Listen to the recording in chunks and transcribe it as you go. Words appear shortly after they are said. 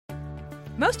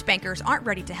Most bankers aren't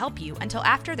ready to help you until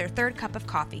after their third cup of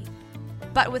coffee.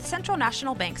 But with Central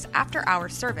National Bank's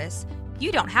after-hours service,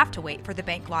 you don't have to wait for the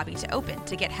bank lobby to open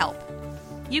to get help.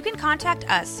 You can contact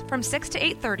us from 6 to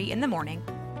 8:30 in the morning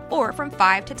or from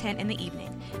 5 to 10 in the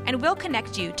evening, and we'll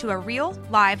connect you to a real,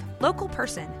 live, local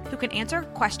person who can answer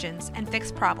questions and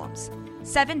fix problems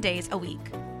 7 days a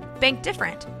week. Bank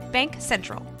different. Bank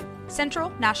Central. Central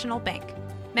National Bank.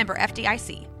 Member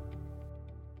FDIC.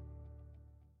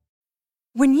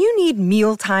 When you need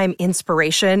mealtime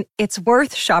inspiration, it's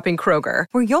worth shopping Kroger,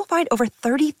 where you'll find over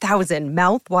 30,000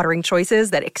 mouth-watering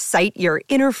choices that excite your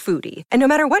inner foodie. And no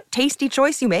matter what tasty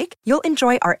choice you make, you'll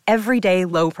enjoy our everyday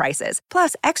low prices,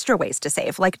 plus extra ways to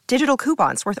save, like digital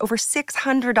coupons worth over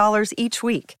 $600 each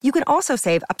week. You can also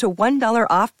save up to $1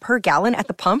 off per gallon at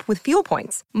the pump with fuel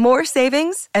points. More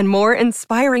savings and more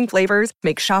inspiring flavors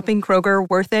make shopping Kroger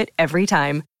worth it every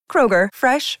time. Kroger,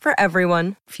 fresh for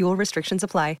everyone. Fuel restrictions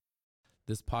apply.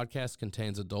 This podcast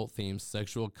contains adult themes,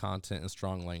 sexual content, and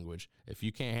strong language. If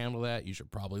you can't handle that, you should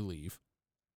probably leave.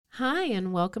 Hi,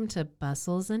 and welcome to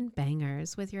Bustles and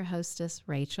Bangers with your hostess,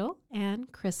 Rachel and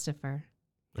Christopher.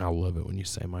 I love it when you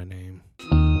say my name.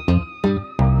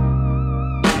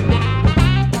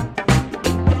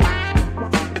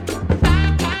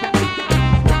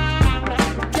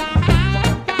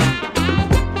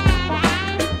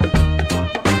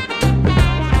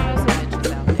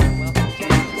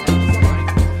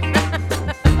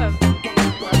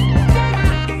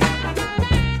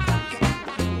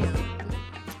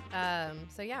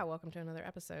 So yeah, welcome to another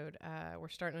episode. We're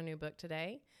starting a new book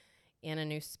today in a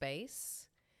new space,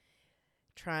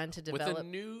 trying to develop... With a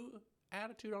new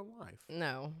attitude on life.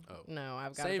 No,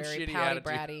 I've got Same a very shitty pouty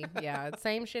attitude. bratty. Yeah,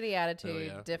 same shitty attitude,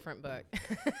 yeah. different book.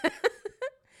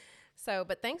 So,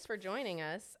 but thanks for joining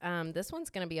us. This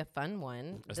one's going to be a fun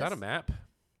one. Is that a map?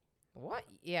 What?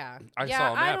 Yeah. I yeah,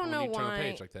 saw a map I don't when know you why. turn a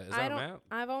page like that. Is that a map?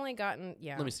 I've only gotten...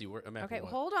 Yeah. Let me see. Where, a map Okay, of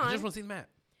what? hold I on. just want to see the map.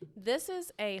 This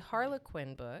is a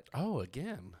Harlequin book. Oh,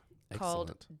 again. Called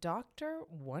Excellent. Dr.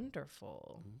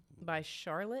 Wonderful by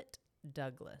Charlotte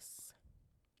Douglas.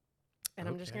 And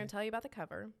I'm just going to tell you about the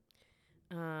cover.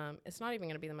 It's not even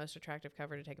going to be the most attractive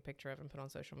cover to take a picture of and put on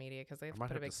social media because they have to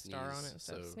put a big star on it.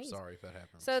 So sorry if that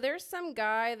happens. So there's some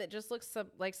guy that just looks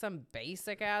like some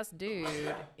basic ass dude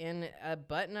in a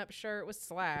button up shirt with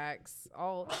slacks,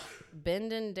 all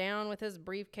bending down with his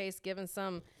briefcase, giving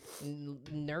some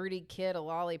nerdy kid a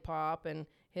lollipop, and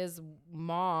his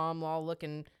mom all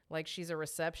looking like she's a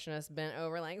receptionist, bent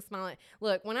over, like smiling.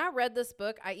 Look, when I read this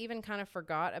book, I even kind of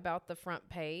forgot about the front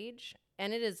page,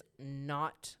 and it is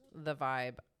not the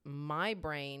vibe my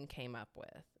brain came up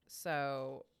with.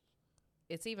 So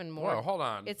it's even more. Whoa, hold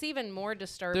on. It's even more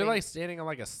disturbing. They're like standing on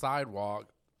like a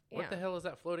sidewalk. What Yeah. the hell is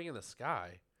that floating in the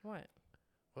sky? What?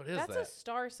 What is That's that? a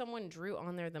star someone drew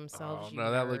on there themselves. Oh, you no,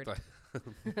 that nerd. looked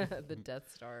like... The Death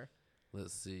Star.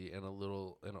 Let's see. In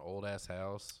an old ass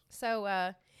house. So,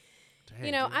 Dang,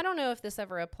 you know, dude. I don't know if this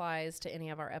ever applies to any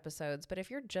of our episodes, but if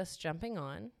you're just jumping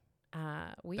on,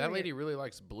 that lady really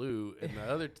likes blue, and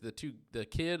the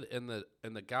kid and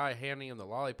the guy handing him the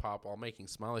lollipop while making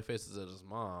smiley faces at his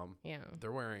mom. Yeah.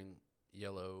 They're wearing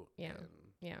yellow. Yeah. And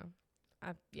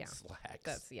Yeah.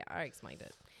 slacks. I explained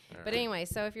it. All But right. anyway,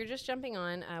 so if you're just jumping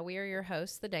on, we are your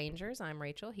hosts, The Dangers. I'm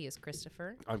Rachel. He is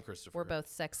Christopher. I'm Christopher. We're both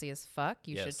sexy as fuck.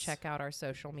 You should Yes. check out our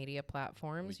social media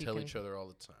platforms. We tell each other all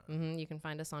the time. You can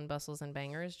find us on Bustles and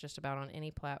Bangers just about on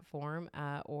any platform,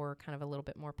 or kind of a little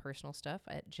bit more personal stuff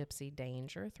at Gypsy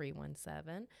Danger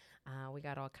 317. We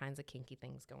got all kinds of kinky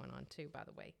things going on too, by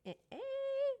the way.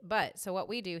 But so what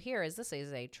we do here is this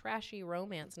is a trashy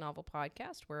romance novel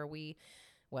podcast where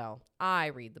I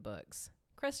read the books.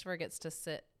 Christopher gets to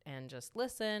sit and just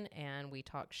listen, and we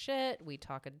talk shit, we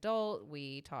talk adult,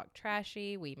 we talk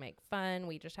trashy, we make fun,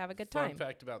 we just have a good time. Fun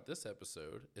fact about this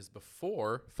episode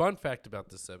before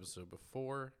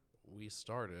we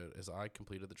started is I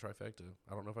completed the trifecta.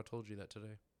 I don't know if I told you that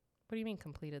today. What do you mean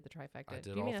completed the trifecta? I did Do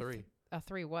you all mean three. A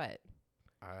three what?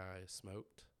 I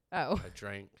smoked, Oh. I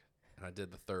drank, and I did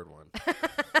the third one.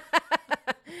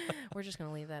 We're just going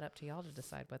to leave that up to y'all to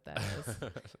decide what that is.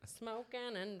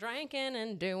 Smoking and drinking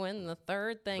and doing the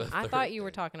third thing. I thought you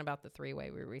were talking about the three-way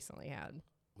we recently had.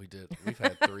 We did. We've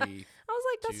had three. I was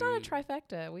like, that's not a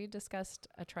trifecta. We discussed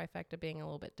a trifecta being a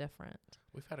little bit different.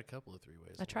 We've had a couple of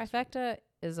three-ways. A trifecta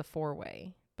is a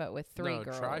four-way, but with three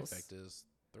girls. No, trifecta is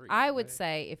three. I would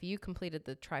say if you completed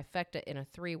the trifecta in a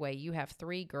three-way, you have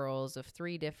three girls of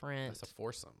three different... That's a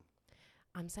foursome.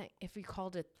 I'm saying if you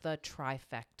called it the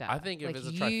trifecta. I think if it's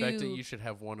a trifecta, you should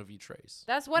have one of each race.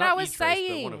 That's what Not I was each race, but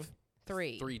saying. one of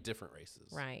three different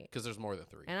races. Right. Because there's more than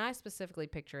three. And I specifically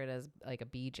picture it as like a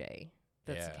BJ.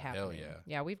 that's Yeah, happening. hell yeah.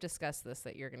 Yeah, we've discussed this,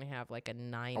 that you're going to have like a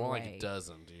 9-way. I want like a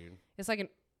dozen, dude. It's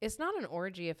like it's not an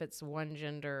orgy if it's one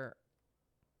gender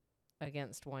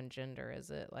against one gender, is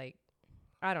it? Like,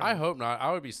 I don't know. I hope not.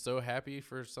 I would be so happy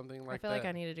for something like that. I feel like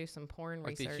I need to do some porn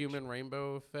like research. the human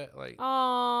rainbow effect. Like,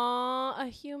 Aww, a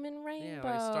human rainbow.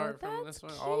 yeah, like start from That's this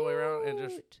one all the way around and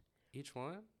just cute. each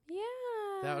one. Yeah.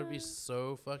 That would be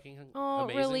so fucking Oh,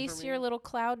 amazing release for me. your little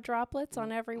cloud droplets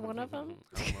on every one of them.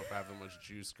 I don't know if I have that much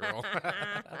juice, girl.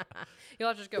 You'll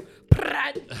have to just go.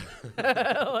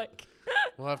 Like,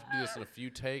 We'll have to do this in a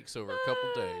few takes over a couple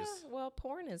days. Well,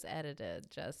 porn is edited.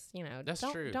 Just, That's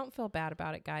true. Don't feel bad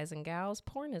about it, guys and gals.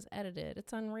 Porn is edited.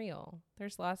 It's unreal.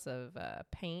 There's lots of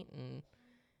paint and,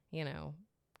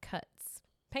 cuts.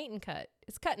 Paint and cut.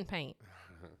 It's cut and paint.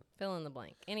 Fill in the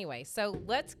blank. Anyway, so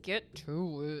let's get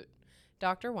to it.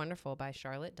 Dr. Wonderful by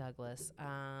Charlotte Douglas.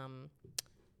 I'm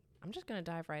just going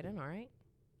to dive right in, all right?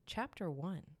 Chapter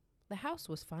 1. The house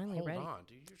was finally ready. Hold on,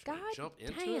 dude. You're trying to jump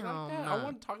into damn. it like that? I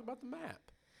want to talk about the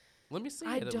map. Let me see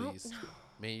it at least. know.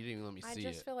 Man, you didn't even let me see I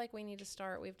just it. feel like we need to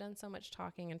start. We've done so much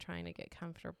talking and trying to get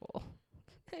comfortable.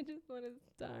 I just want to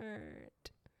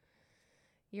start.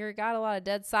 You got a lot of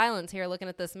dead silence here looking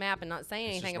at this map and not saying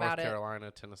anything about North it.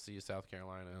 Carolina, Tennessee, South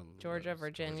Carolina, and Georgia,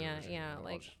 Virginia. Yeah,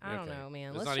 like, I don't know,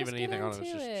 man. There's Let's not even just get anything on it. It's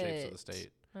into just shapes of it. the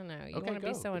state. I know. You Okay, want to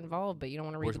be go. so involved, but you don't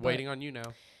want to read We're the waiting book. on you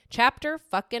now. Chapter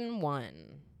fucking 1.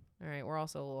 All right, we're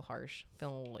also a little harsh.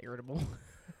 Feeling a little irritable.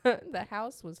 The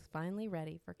house was finally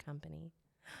ready for company.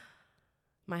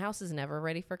 My house is never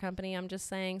ready for company, I'm just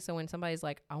saying. So when somebody's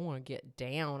like, I want to get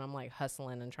down, I'm like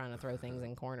hustling and trying to throw things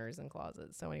in corners and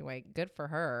closets. So anyway, good for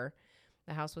her.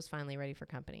 The house was finally ready for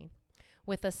company.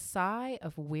 With a sigh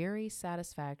of weary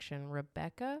satisfaction,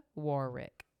 Rebecca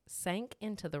Warwick sank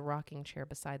into the rocking chair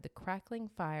beside the crackling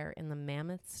fire in the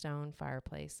mammoth stone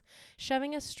fireplace.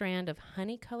 Shoving a strand of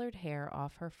honey-colored hair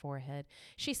off her forehead,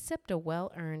 she sipped a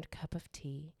well-earned cup of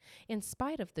tea. In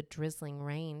spite of the drizzling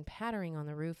rain pattering on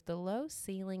the roof, the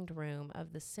low-ceilinged room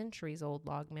of the centuries-old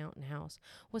log mountain house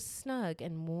was snug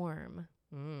and warm.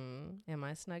 Am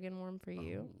I snug and warm for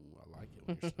you? Oh, I like it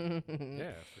when you're saying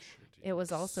yeah, for sure. Dude. It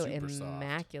was also Super soft.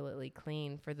 immaculately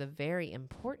clean for the very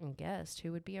important guest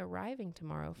who would be arriving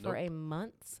tomorrow for a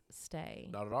month's stay.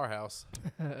 Not at our house.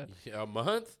 Yeah, a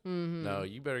month? No,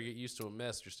 you better get used to a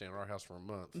mess. You're staying at our house for a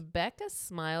month. Becca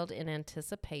smiled in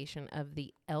anticipation of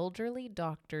the elderly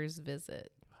doctor's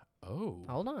visit. Oh.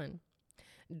 Hold on.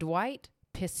 Dwight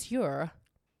Pissure.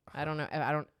 I don't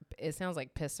know. It sounds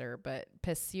like pisser, but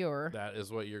Pissure. That is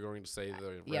what you're going to say.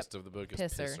 The rest of the book is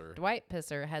pisser. Dwight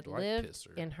Pisser had lived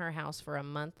Pisser. in her house for a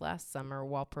month last summer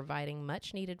while providing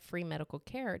much-needed free medical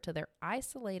care to their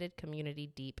isolated community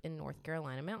deep in North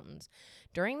Carolina mountains.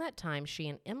 During that time, she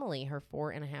and Emily, her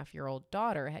 4.5-year-old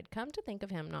daughter, had come to think of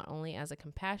him not only as a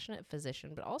compassionate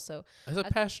physician, but also as a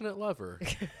passionate lover.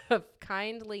 a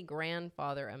kindly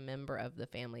grandfather, a member of the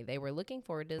family. They were looking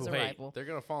forward to his arrival. They're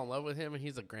going to fall in love with him and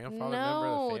he's a grandfather member of the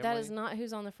No, family? that is not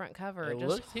who's on the front cover. He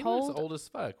Just looks old as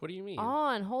fuck. What do you mean?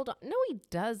 Hold on. No, he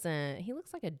doesn't. He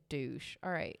looks like a douche.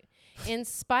 All right. In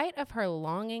spite of her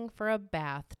longing for a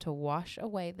bath to wash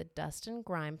away the dust and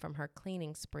grime from her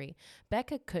cleaning spree,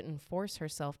 Becca couldn't force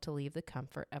herself to leave the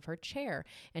comfort of her chair,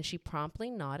 and she promptly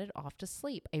nodded off to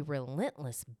sleep. A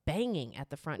relentless banging at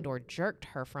the front door jerked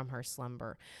her from her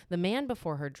slumber. The man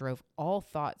before her drove all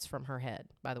thoughts from her head.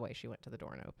 By the way, she went to the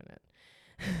door and opened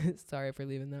it. Sorry for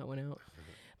leaving that one out.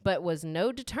 But was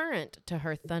no deterrent to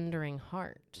her thundering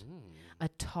heart. A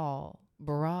tall,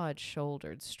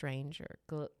 broad-shouldered stranger.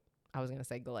 I was going to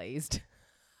say glazed.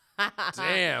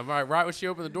 Damn. All right when she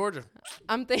opened the door, just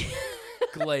I'm thinking...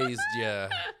 glazed ya.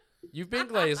 You've been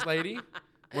glazed, lady.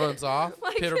 Runs off.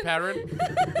 Like Pitter-pattering.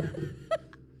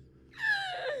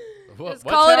 Just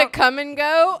call it a come and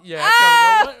go. Yeah.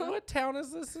 Ah! What town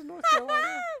is this in North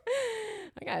Carolina?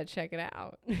 I got to check it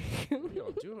out. What are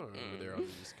y'all doing over there on the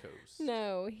East Coast?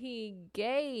 No, he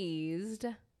gazed.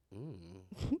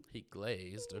 He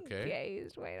glazed. Okay.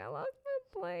 Gazed. Wait, I lost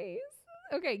my place.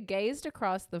 Okay, gazed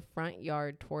across the front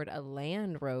yard toward a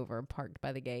Land Rover parked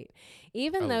by the gate.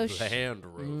 Even though Land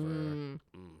Rover.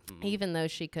 Even though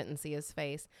she couldn't see his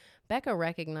face, Becca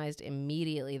recognized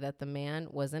immediately that the man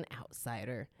was an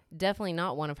outsider. Definitely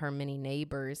not one of her many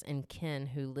neighbors and kin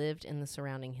who lived in the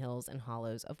surrounding hills and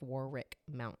hollows of Warwick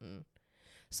Mountain.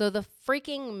 So the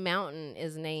freaking mountain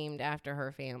is named after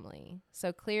her family.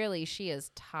 So clearly she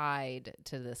is tied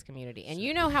to this community. And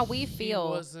you know how we feel.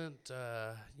 He wasn't,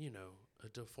 A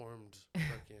deformed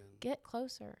fucking. Get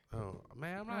closer. Oh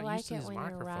man, I'm not I like used to it these when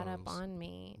microphones. you're right up on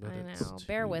me. But I it's know.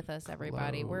 Bear too with us,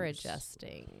 everybody. We're close.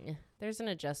 adjusting. There's an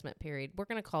adjustment period. We're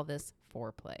gonna call this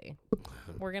foreplay.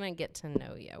 We're gonna get to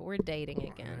know you. We're dating I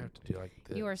again. have to do like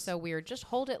this. You are so weird. Just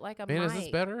hold it like a Man, mic. is this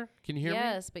better? Can you hear me?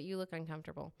 Yes, but you look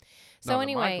uncomfortable. No, So the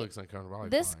anyway, mic looks uncomfortable. I'll be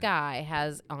this fine. guy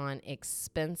has on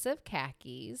expensive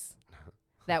khakis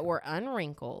that were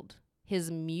unwrinkled, his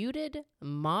muted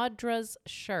Madras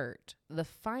shirt, the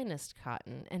finest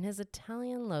cotton, and his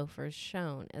Italian loafers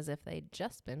shone as if they'd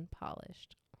just been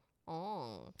polished.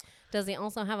 Oh. Does he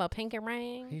also have a pinky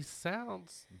ring? He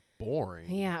sounds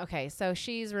boring. Yeah, okay. So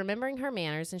she's remembering her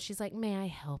manners and she's like, "May I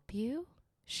help you?"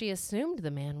 She assumed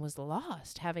the man was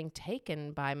lost, having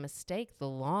taken by mistake the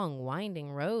long,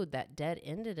 winding road that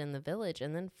dead-ended in the village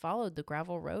and then followed the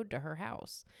gravel road to her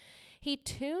house. He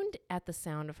tuned at the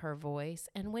sound of her voice,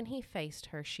 and when he faced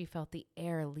her, she felt the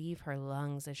air leave her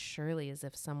lungs as surely as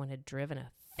if someone had driven a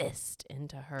fist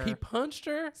into her He punched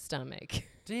her? stomach.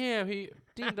 Damn, he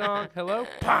ding dong, hello,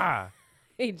 pa.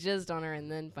 He jizzed on her and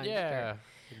then punched Yeah.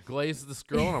 Glazed this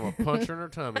girl and I'm gonna punch her in her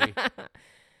tummy. her.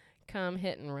 Come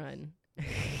hit and run.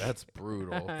 That's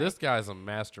brutal. This guy's a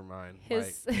mastermind.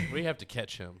 His- Like, we have to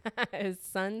catch him. His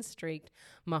sun-streaked,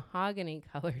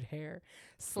 mahogany-colored hair,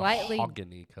 slightly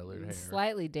Mahogany colored hair.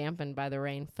 slightly dampened by the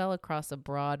rain, fell across a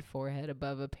broad forehead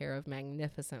above a pair of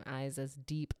magnificent eyes as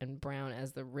deep and brown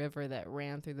as the river that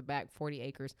ran through the back 40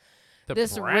 acres.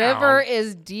 This brown? river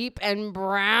is deep and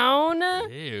brown.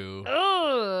 Ew.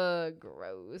 Ugh,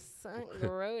 gross.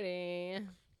 Grody.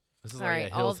 This is All like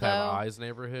right, a Hills Have although- Eyes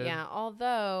neighborhood. Yeah,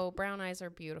 although brown eyes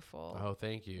are beautiful. Oh,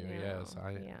 thank you. Yeah, Yes,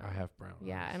 yeah. I have brown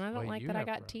Yeah, eyes. and I don't Wait, like you that I have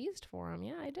got brown. teased for them.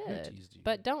 Yeah, I Who did. teased you?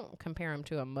 But don't compare them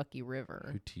to a mucky river.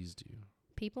 Who teased you?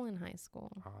 People in high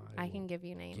school. I can will- give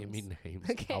you names. Give me names.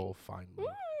 Okay. I will find them.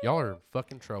 Y'all are in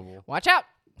fucking trouble. Watch out.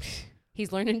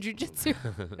 He's learning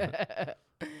jujitsu.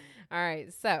 All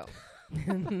right, so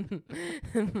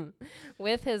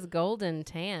with his golden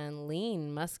tan,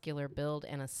 lean, muscular build,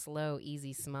 and a slow,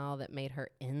 easy smile that made her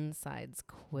insides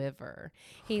quiver,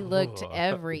 he looked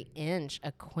every inch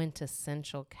a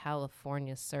quintessential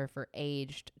California surfer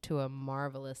aged to a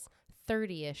marvelous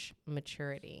 30-ish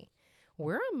maturity.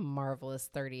 We're a marvelous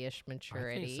 30-ish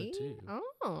maturity. too.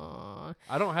 Oh.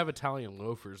 I don't have Italian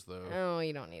loafers though. Oh,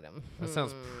 you don't need them. That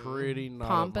sounds pretty not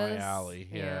Pompous. up my alley.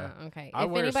 Yeah. Okay. I If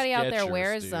wear anybody out there Skechers,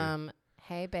 wears dude. them,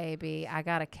 hey baby, I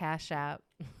got a cash app.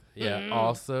 Yeah.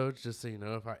 Also, just so you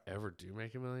know, if I ever do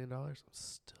make $1 million, I'm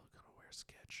still gonna wear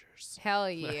Skechers. Hell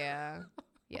yeah.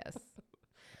 Yes.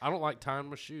 I don't like tying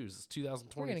my shoes. It's We're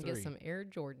 2023. gonna get some Air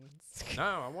Jordans. No,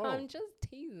 I won't. I'm just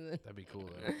teasing. That'd be cool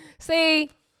though.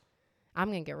 See, I'm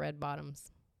gonna get red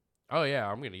bottoms. Oh yeah,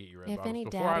 I'm gonna get you red If bottoms. any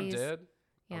Before I'm daddies- dead,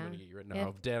 Yeah. I'm gonna get you red. No,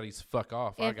 If- daddies, fuck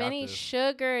off. I If got any this.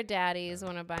 sugar daddies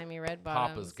want to buy me red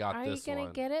bottoms, Papa's got are this you gonna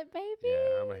one. get it, baby?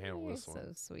 Yeah, I'm gonna handle You're this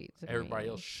one. So sweet. To Everybody me.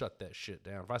 else, shut that shit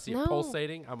down. If I see No. it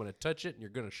pulsating, I'm gonna touch it, and you're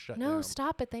gonna shut No, down.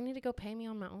 stop it. They need to go pay me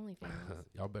on my OnlyFans.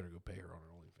 Y'all better go pay her on her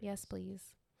OnlyFans. Yes,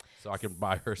 please. So I can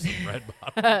buy her some red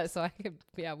bottoms. So I could,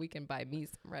 yeah, we can buy me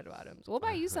some red bottoms. We'll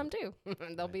buy you some too.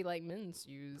 They'll be like men's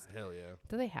shoes. Hell yeah.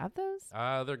 Do they have those?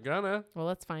 They're gonna. Well,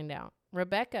 let's find out.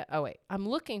 Rebecca. Oh wait, I'm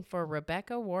looking for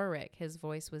Rebecca Warwick. His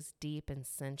voice was deep and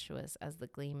sensuous as the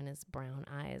gleam in his brown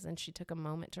eyes, and she took a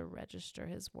moment to register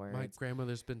his words. My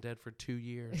grandmother's been dead for 2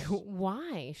 years.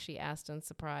 Why? She asked in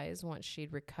surprise once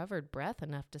she'd recovered breath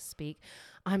enough to speak.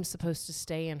 I'm supposed to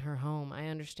stay in her home. I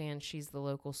understand she's the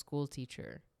local school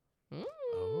teacher.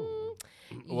 Oh.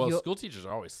 Well, Yo- school teachers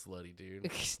are always slutty, dude.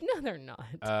 No, they're not.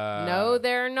 Uh, No,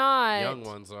 they're not. Young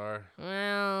ones are.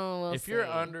 Well, we'll If you're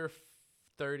see. under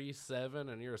 37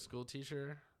 and you're a school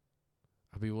teacher,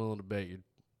 I'd be willing to bet you're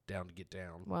down to get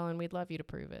down. Well, and we'd love you to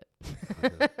prove it.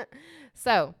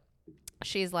 So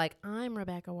she's like, I'm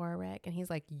Rebecca Warwick. And he's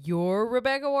like, you're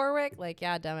Rebecca Warwick? Like,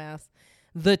 yeah, dumbass.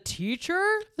 The teacher?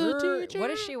 What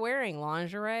is she wearing?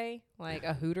 Lingerie? Like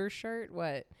a Hooter shirt?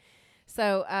 What?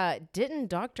 So, didn't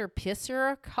Dr.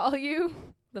 Pisser call you?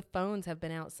 The phones have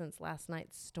been out since last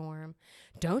night's storm.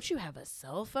 Don't you have a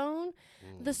cell phone?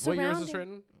 The What year is this surrounding-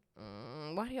 written?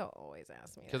 Why do y'all always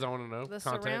ask me Because that? I want to know. The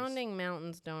Context. surrounding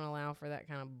mountains don't allow for that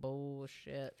kind of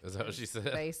bullshit. Is that what she said?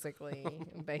 Basically.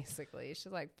 She's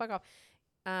like, fuck off.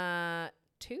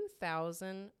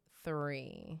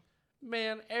 2003.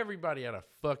 Man, everybody had a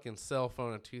fucking cell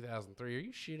phone in 2003. Are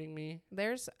you shitting me?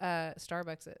 There's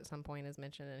Starbucks at some point is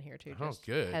mentioned in here too. Oh, Just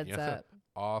good. Heads Yeah. up.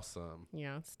 Awesome. You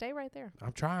know, stay right there.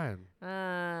 I'm trying.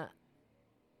 Uh,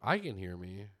 I can hear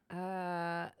me.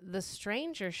 the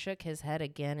stranger shook his head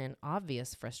again in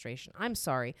obvious frustration. I'm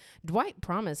sorry. Dwight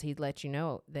promised he'd let you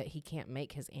know that he can't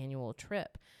make his annual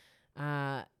trip.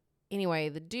 anyway,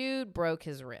 the dude broke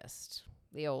his wrist.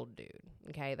 The old dude.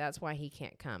 Okay, that's why he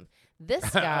can't come. This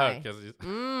guy.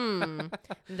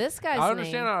 This guy's name. I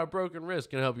understand how a broken wrist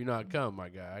can help you not come, my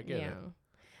guy. I get it.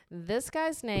 This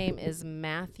guy's name is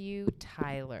Matthew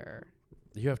Tyler.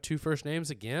 You have 2 first names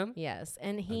again? Yes,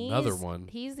 and another one.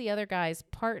 He's the other guy's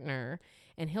partner,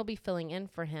 and he'll be filling in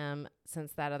for him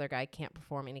since that other guy can't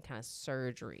perform any kind of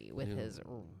surgery with his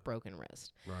broken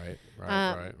wrist. Right.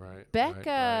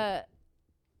 Becca,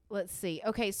 let's see.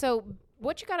 Okay, so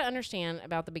what you got to understand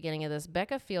about the beginning of this,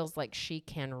 Becca feels like she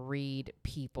can read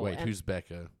people. Wait, who's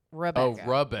Becca? Rebecca. Oh,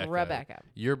 Rebecca. Rebecca.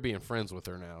 You're being friends with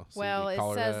her now. So well, it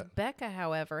says Becca,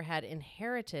 however, had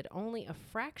inherited only a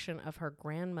fraction of her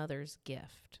grandmother's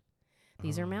gift.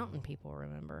 These are mountain people,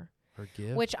 remember? Her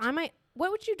gift? Which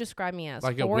what would you describe me as?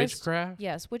 Like a witchcraft?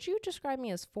 Yes. Would you describe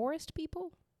me as forest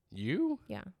people? You?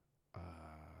 Yeah.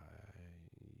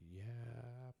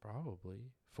 Yeah,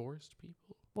 probably. Forest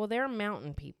people? Well, they're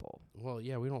mountain people. Well,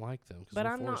 yeah, we don't like them. But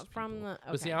I'm not from the...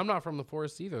 Okay. But see, I'm not from the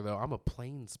forest either, though. I'm a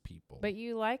plains people. But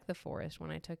you like the forest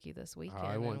when I took you this weekend.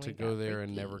 I want to go there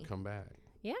and never come back.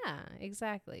 Yeah,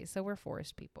 exactly. So we're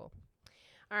forest people.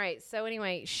 All right. So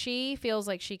anyway, she feels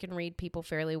like she can read people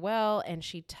fairly well, and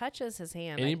she touches his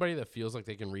hand. Anybody that feels like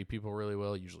they can read people really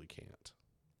well usually can't.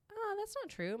 Oh, that's not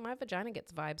true. My vagina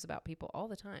gets vibes about people all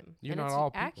the time. You're and not it's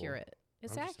all people. accurate.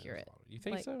 It's accurate. You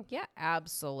think so? Yeah,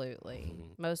 absolutely.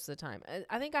 Most of the time.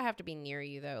 I think I have to be near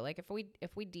you though. Like if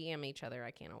we DM each other,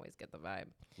 I can't always get the vibe.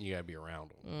 You gotta be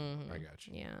around them. I got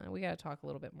you. Yeah, we gotta talk a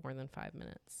little bit more than 5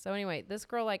 minutes. So anyway, this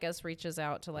girl like us reaches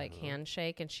out to like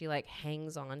handshake, and she like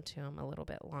hangs on to him a little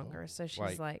bit longer. So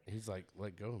she's like, he's like,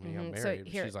 let go of me. I'm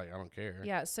married. So she's like, I don't care.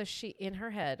 Yeah. So she in her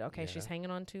head, she's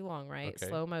hanging on too long, right? Okay.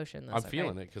 Slow motion. I'm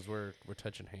feeling it because we're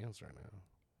touching hands right now.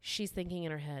 She's thinking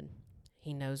in her head.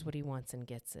 He knows what he wants and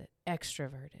gets it.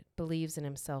 Extroverted. Believes in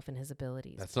himself and his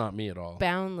abilities. That's not me at all.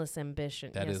 Boundless ambition.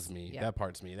 That is me. Yeah. That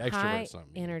part's me. The extrovert's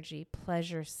not me. High energy,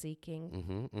 pleasure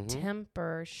seeking.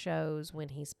 Temper shows when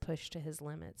he's pushed to his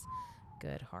limits.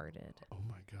 Good-hearted. Oh,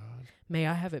 my God. May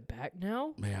I have it back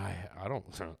now? May I? I don't.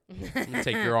 Let me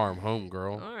take your arm home,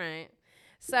 girl. All right.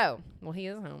 So, he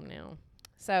is home now.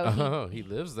 So he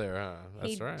lives there, huh?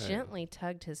 That's right. He gently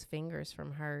tugged his fingers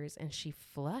from hers, and she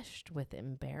flushed with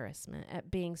embarrassment at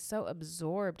being so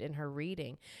absorbed in her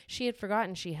reading. She had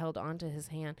forgotten she held onto his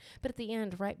hand, but at the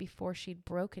end, right before she'd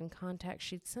broken contact,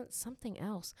 she'd sensed something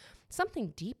else,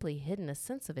 something deeply hidden, a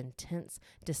sense of intense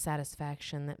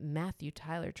dissatisfaction that Matthew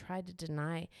Tyler tried to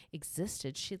deny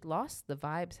existed. She'd lost the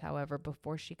vibes, however,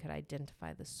 before she could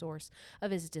identify the source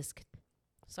of his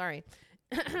Sorry.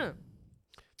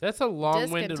 That's a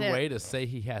long-winded way to say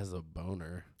he has a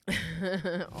boner.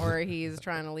 Or he's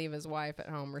trying to leave his wife at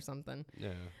home or something.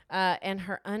 Yeah. And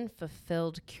her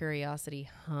unfulfilled curiosity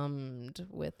hummed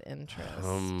with interest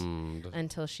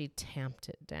until she tamped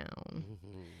it down.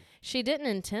 She didn't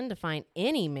intend to find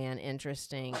any man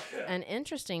interesting. An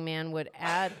interesting man would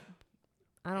add...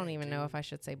 I don't even know if I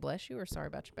should say bless you or sorry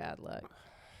about your bad luck.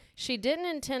 She didn't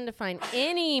intend to find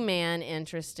any man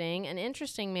interesting. An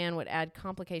interesting man would add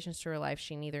complications to her life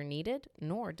she neither needed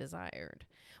nor desired.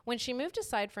 When she moved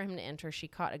aside for him to enter, she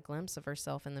caught a glimpse of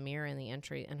herself in the mirror in the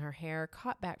entry, and her hair,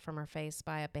 caught back from her face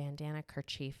by a bandana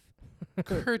kerchief.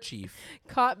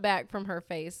 Caught back from her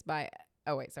face by...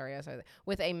 Oh, wait, sorry. I saw that.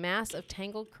 With a mass of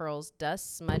tangled curls,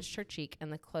 dust smudged her cheek,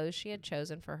 and the clothes she had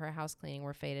chosen for her house cleaning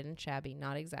were faded and shabby,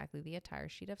 not exactly the attire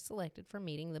she'd have selected for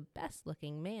meeting the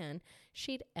best-looking man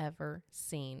she'd ever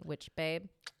seen. Which, babe,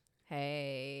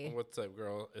 hey. What's up,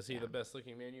 girl? Is he the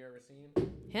best-looking man you ever seen?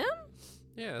 Him?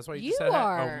 Yeah, that's why you You just said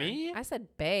are. Oh, me? I said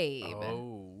babe.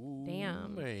 Oh.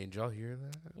 Damn. Man, did y'all hear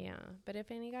that? Yeah, but if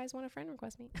any guys want a friend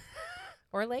request me.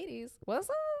 Or ladies, what's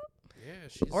up? Yeah,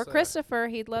 she's... Or Christopher,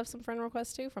 he'd love some friend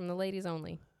requests too from the ladies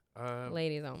only.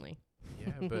 Ladies only.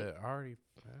 Yeah, but I already...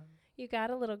 You got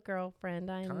a little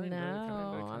girlfriend, I know. Kinda.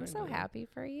 I'm so happy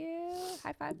for you.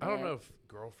 High five. I don't know if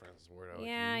girlfriend's the word I would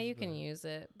Yeah, use, you can use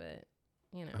it, but,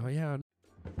 you know. Oh, yeah.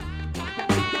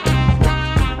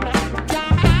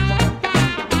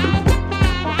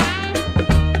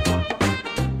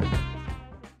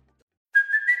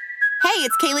 Hey,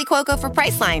 it's Kaylee Cuoco for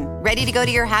Priceline. Ready to go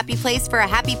to your happy place for a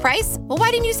happy price? Well, why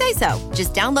didn't you say so?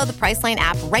 Just download the Priceline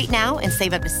app right now and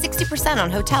save up to 60% on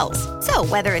hotels. So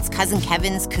whether it's Cousin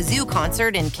Kevin's Kazoo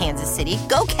Concert in Kansas City,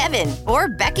 go Kevin, or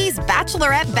Becky's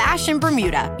Bachelorette Bash in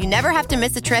Bermuda, you never have to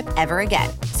miss a trip ever again.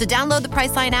 So download the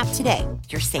Priceline app today.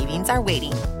 Your savings are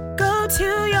waiting. Go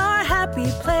to your happy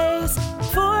place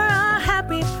for a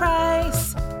happy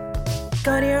price.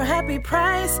 Go to your happy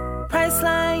price,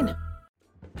 Priceline.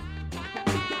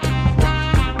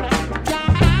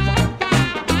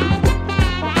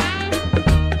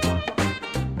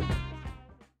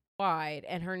 wide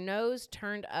and her nose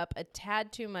turned up a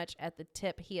tad too much at the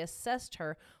tip, he assessed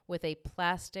her with a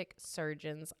plastic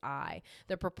surgeon's eye.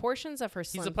 The proportions of her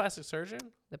He's a plastic surgeon?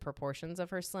 The proportions of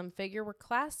her slim figure were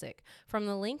classic, from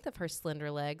the length of her slender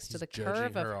legs to the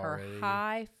curve of her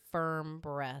high, firm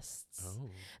breasts. Oh.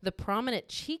 The prominent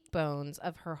cheekbones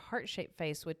of her heart-shaped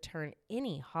face would turn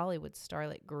any Hollywood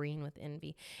starlet green with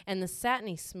envy, and the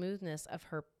satiny smoothness of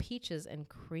her peaches and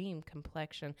cream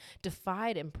complexion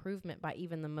defied improvement by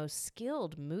even the most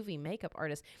skilled movie makeup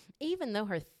artist, even though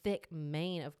her thick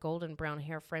mane of golden brown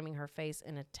hair framing her face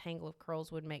in a tangle of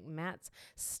curls would make Matt's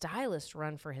stylist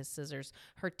run for his scissors.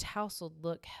 Her tousled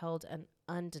look held an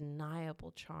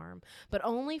undeniable charm, but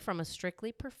only from a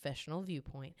strictly professional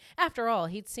viewpoint. After all,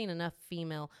 he'd seen enough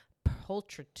female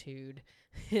pulchritude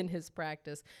in his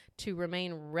practice to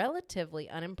remain relatively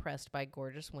unimpressed by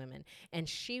gorgeous women, and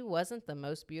she wasn't the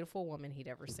most beautiful woman he'd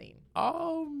ever seen.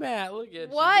 Oh, Matt, look at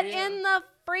What you. in the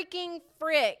freaking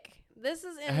frick? This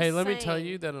is insane. Hey, let me tell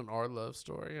you that in our love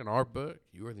story, in our book,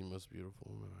 you are the most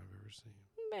beautiful woman I've ever seen.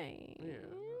 Man.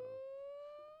 Yeah.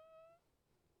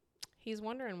 He's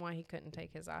wondering why he couldn't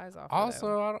take his eyes off.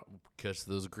 Also, I don't because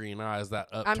those green eyes, that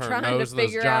I'm upturned trying to nose, and those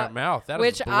figure giant out mouth. That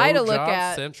which is eye to look blowjob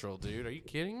at. central, dude. Are you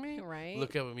kidding me? Right.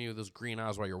 Look up at me with those green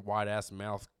eyes while your wide ass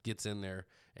mouth gets in there,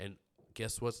 and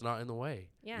guess what's not in the way?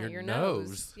 Yeah, your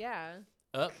nose. Yeah.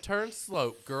 Upturned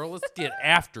slope, girl. Let's get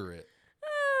after it.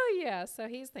 Oh yeah. So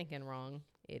he's thinking wrong,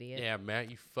 idiot. Yeah,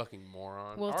 Matt, you fucking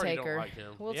moron. We'll I already take don't her. like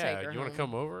him. We'll yeah, take her you want home. to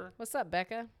come over? What's up,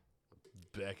 Becca?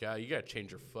 Becca, you gotta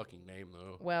change your fucking name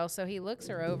though. Well, so he looks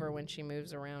her over when she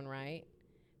moves around, right?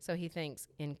 So he thinks,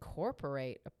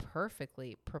 incorporate a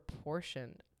perfectly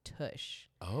proportioned tush.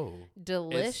 Oh.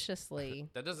 Deliciously.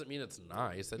 That doesn't mean it's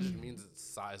nice. That just means it's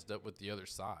sized up with the other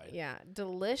side. Yeah.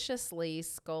 Deliciously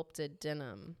sculpted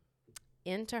denim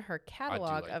into her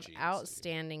catalog like of jeans,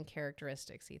 outstanding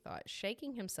characteristics, he thought,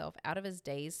 shaking himself out of his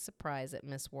dazed surprise at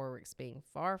Miss Warwick's being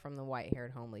far from the white-haired,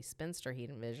 homely spinster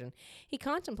he'd envisioned. He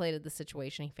contemplated the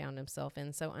situation he found himself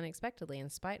in so unexpectedly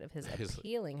in spite of his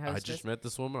appealing hostess. I just met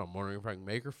this woman. I'm wondering if I can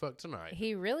make her fuck tonight.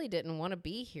 He really didn't want to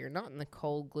be here, not in the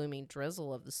cold, gloomy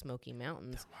drizzle of the Smoky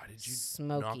Mountains. Why did you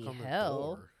Smoky knock on hell.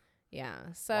 the door? Yeah,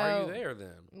 so... Why are you there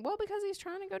then? Well, because he's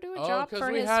trying to go do a Oh, job for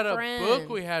we his had friend. a book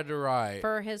we had to write.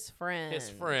 For his friend. His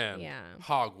friend. Yeah.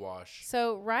 Hogwash.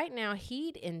 So right now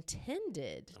he'd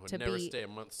intended I would to never be stay a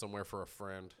month somewhere for a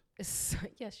friend.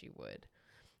 yes, you would.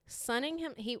 Sunning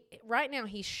him right now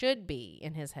he should be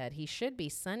in his head. He should be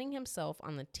sunning himself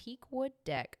on the teakwood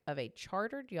deck of a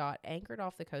chartered yacht anchored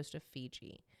off the coast of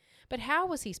Fiji. But how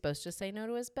was he supposed to say no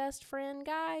to his best friend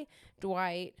guy,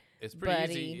 Dwight? It's pretty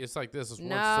buddy? easy. It's like this. It's one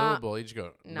Nah. syllable. You just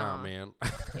go, nah, Nah. man.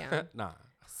 Yeah. Nah.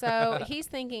 So he's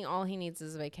thinking all he needs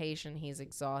is a vacation. He's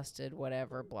exhausted,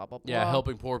 whatever, blah, blah, blah. Yeah,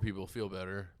 helping poor people feel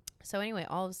better. So anyway,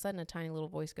 all of a sudden a tiny little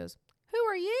voice goes, "Who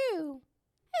are you?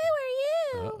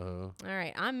 Who are you?" Uh-oh. All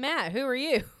right, I'm Matt. Who are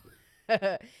you?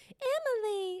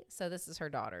 Emily. So this is her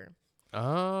daughter.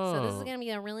 Oh. So this is going to be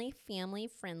a really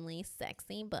family-friendly,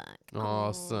 sexy book.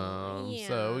 Awesome. Yeah.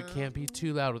 So it can't be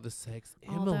too loud with the sex.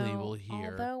 Emily will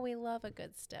hear. Although we love a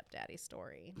good stepdaddy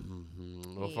story.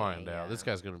 We'll find out. This Yeah.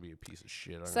 guy's going to be a piece of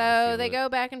shit. I gotta So feel they it. go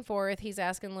back and forth. He's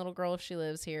asking little girl if she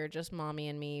lives here. Just mommy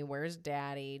and me. Where's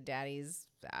daddy? Daddy's,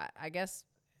 I guess,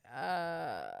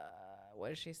 what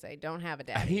did she say? Don't have a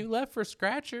daddy. He left for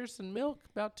scratchers and milk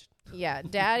about Yeah,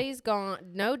 daddy's gone.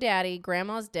 No daddy.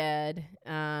 Grandma's dead.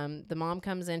 The mom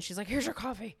comes in. She's like, "Here's your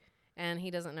coffee." And he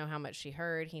doesn't know how much she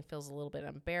heard. He feels a little bit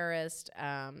embarrassed.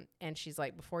 And she's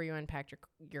like, "Before you unpack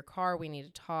your car, we need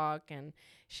to talk." And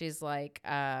she's like,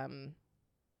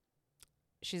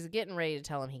 she's getting ready to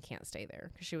tell him he can't stay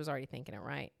there because she was already thinking it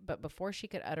right. But before she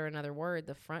could utter another word,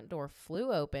 the front door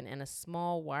flew open and a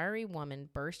small, wiry woman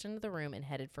burst into the room and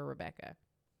headed for Rebecca.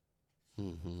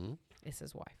 It's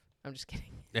his wife. I'm just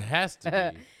kidding. It has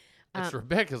to be. It's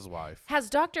Rebecca's wife. Has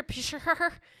Dr. Pisher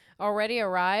already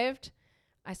arrived?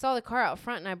 I saw the car out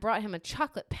front and I brought him a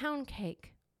chocolate pound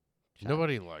cake.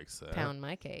 Nobody likes that. Pound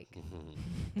my cake.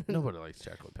 Nobody likes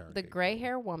chocolate pound The cake. gray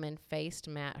hair woman faced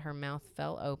Matt. Her mouth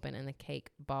fell open and the cake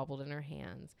bobbled in her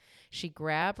hands. She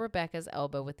grabbed Rebecca's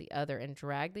elbow with the other and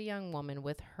dragged the young woman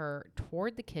with her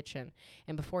toward the kitchen.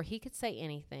 And before he could say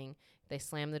anything, they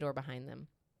slammed the door behind them.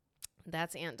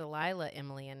 "That's Aunt Delilah,"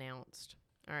 Emily announced.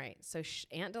 All right, so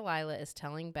Aunt Delilah is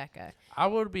telling Becca. I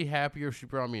would be happier if she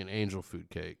brought me an angel food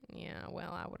cake. Yeah,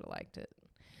 well, I would have liked it.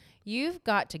 "You've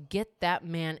got to get that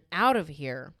man out of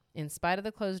here." In spite of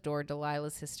the closed door,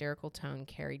 Delilah's hysterical tone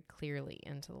carried clearly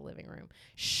into the living room.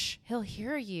 Shh, he'll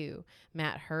hear you.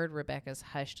 Matt heard Rebecca's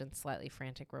hushed and slightly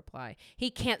frantic reply. He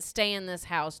can't stay in this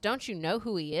house. Don't you know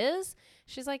who he is?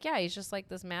 She's like, yeah, he's just like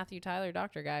this Matthew Tyler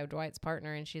doctor guy, Dwight's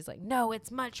partner. And she's like, no,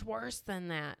 it's much worse than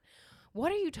that.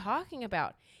 What are you talking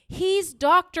about? He's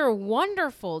Dr.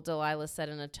 Wonderful, Delilah said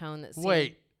in a tone that seemed...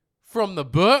 Wait, from the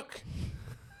book?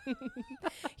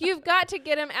 You've got to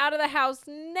get him out of the house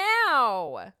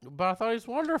now. But I thought he's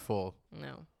wonderful.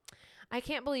 No. I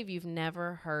can't believe you've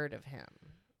never heard of him.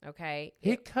 Okay?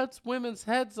 He cuts women's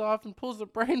heads off and pulls their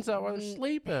brains out while they're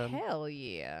sleeping. Hell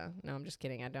yeah. No, I'm just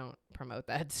kidding. I don't promote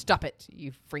that. Stop it,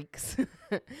 you freaks.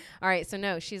 All right, so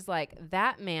no, she's like,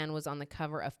 that man was on the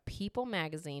cover of People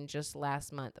magazine just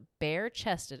last month,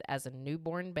 bare-chested as a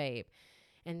newborn babe.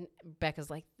 And Becca's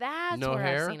like, that's no where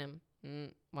hair? I've seen him.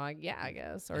 Well, yeah, I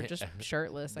guess. Or just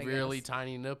shirtless, I guess. Really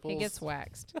tiny nipples? He gets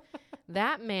waxed.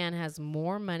 That man has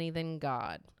more money than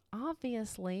God.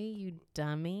 Obviously, you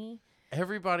dummy.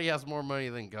 Everybody has more money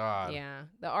than God. Yeah.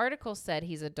 The article said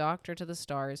he's a doctor to the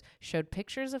stars, showed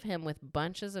pictures of him with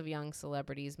bunches of young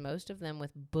celebrities, most of them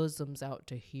with bosoms out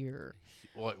to here.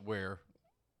 What, where?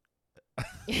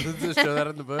 Does it show that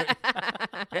in the book?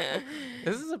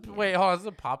 Wait, hold on, this is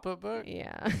a pop-up book?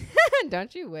 Yeah.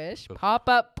 Don't you wish?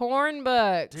 Pop-up porn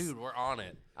books. Dude, we're on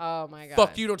it. Oh, my God.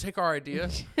 Fuck you, don't take our idea.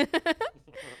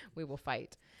 We will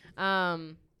fight.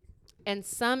 And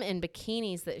some in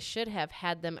bikinis that should have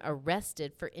had them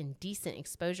arrested for indecent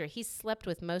exposure. He slept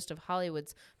with most of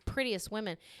Hollywood's prettiest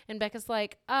women. And Becca's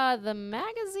like, the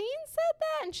magazine said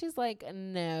that? And she's like,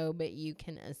 no, but you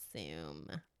can assume.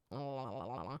 You know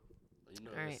what All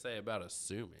they right. say about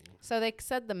assuming. So they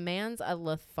said the man's a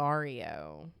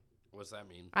Lothario. What's that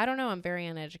mean? I don't know. I'm very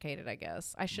uneducated, I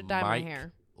guess. I should dye my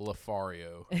hair.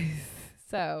 Lothario.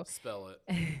 So. Spell it.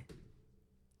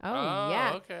 Oh,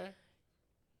 yeah. Okay.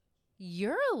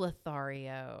 You're a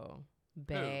Lothario,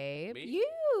 babe. Me?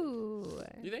 You.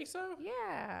 You think so?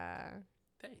 Yeah.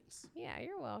 Thanks. Yeah,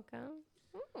 you're welcome.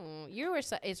 You were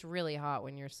so. It's really hot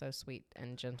when you're so sweet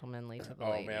and gentlemanly to the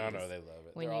ladies. Oh man, I know they love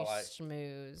it. When They're you all like,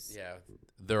 schmooze. yeah,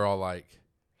 they're all like,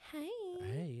 Hey.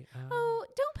 hey, Oh,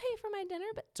 don't pay for my dinner,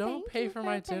 but don't thank pay you for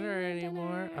my dinner paying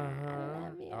anymore. dinner. Uh-huh. I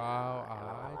love you. Oh,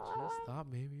 I just thought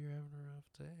maybe you're having a rough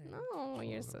day. Oh,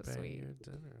 you're so Pay sweet. your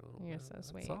dinner a little You're bit, so that's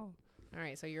sweet. all. All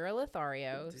right, so you're a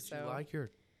Lothario. Did so you like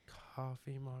your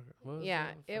coffee margarita? Yeah,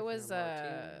 it was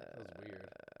That was weird.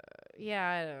 yeah,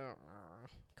 I don't know.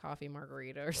 Coffee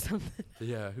margarita or something.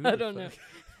 Yeah, I don't know.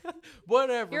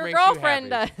 Whatever. Your makes girlfriend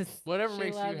you happy. does. Whatever She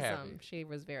makes you loves happy. them. She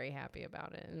was very happy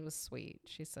about it. It was sweet.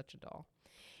 She's such a doll.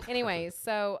 Anyway,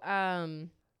 so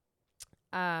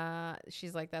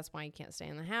she's like, that's why you can't stay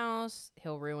in the house.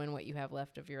 He'll ruin what you have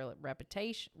left of your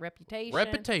reputation.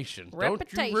 Reputation.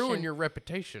 Don't you ruin your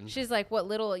reputation. She's like, what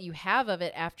little you have of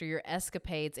it after your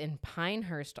escapades in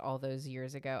Pinehurst all those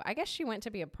years ago. I guess she went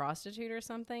to be a prostitute or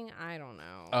something. I don't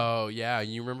know. Oh, yeah.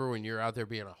 You remember when you were out there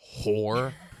being a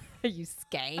whore? You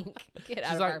skank. Get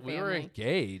out She's of like, our we family. were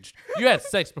engaged. You had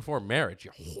sex before marriage,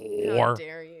 you How whore.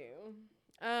 dare you?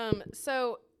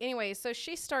 So anyway, so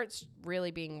she starts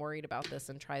really being worried about this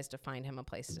and tries to find him a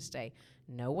place to stay.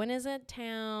 No one is in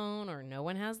town, or no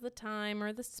one has the time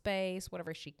or the space,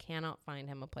 whatever. She cannot find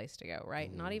him a place to go,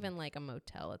 right? Not even like a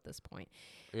motel at this point.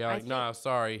 Yeah, I like, nah,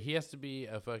 sorry. He has to be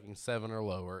a fucking 7 or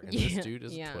lower, and Yeah, this dude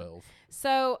is yeah. a 12.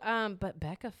 So, but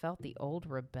Becca felt the old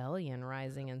rebellion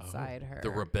rising inside her.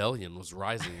 The rebellion was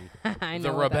rising. I The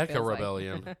know what that Rebecca feels like.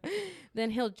 rebellion.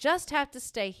 Then he'll just have to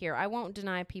stay here. I won't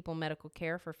deny people medical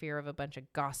care for fear of a bunch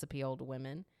of gossipy old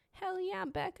women. Hell yeah,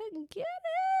 Becca, get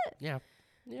it. Yeah.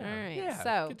 Yeah. All right, Yeah.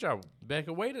 so- Good job,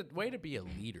 Becca. Way to be a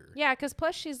leader. Yeah, because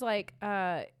plus she's like,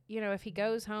 if he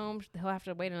goes home, he'll have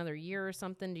to wait another year or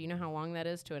something. Do you know how long that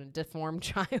is to a deformed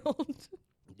child?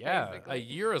 Yeah. A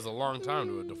year is a long time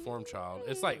to a deformed child.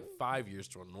 It's like 5 years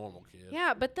to a normal kid.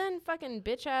 Yeah, but then fucking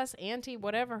bitch ass auntie,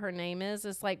 whatever her name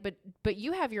is like, but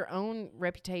you have your own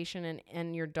reputation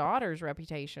and your daughter's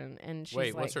reputation, and she's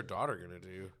Wait, like, what's her daughter gonna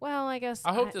do? Well, I guess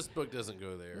I hope this book doesn't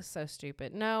go there. It's so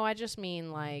stupid. No, I just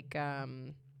mean like,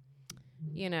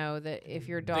 that if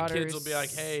your The daughter's kids will be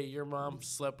like, "Hey, your mom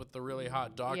slept with the really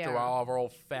hot doctor, Yeah. while all of our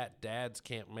old fat dads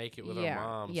can't make it with our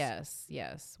moms."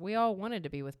 Yes. We all wanted to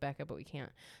be with Becca, but we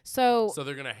can't. So So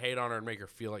they're gonna hate on her and make her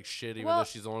feel like shit, even Well- though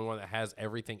she's the only one that has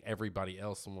everything everybody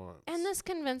else wants. and this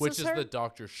convinces which is her. the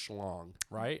Dr. Schlong,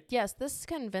 right? Yes, this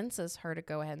convinces her to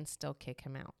go ahead and still kick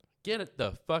him out. Get it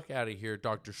the fuck out of here,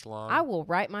 Dr. Schlong. I will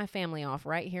write my family off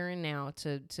right here and now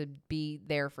to be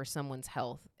there for someone's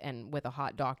health and with a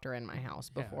hot doctor in my house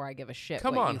before I give a shit.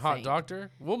 Come what on, you hot think. doctor.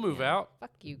 We'll move out.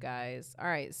 Fuck you guys. All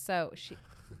right, so she.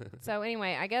 So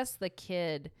anyway, I guess the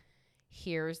kid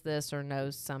hears this or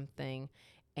knows something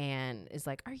and is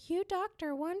like, "Are you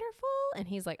Dr. Wonderful?" And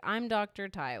he's like, "I'm Dr.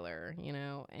 Tyler," and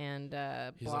he's blah,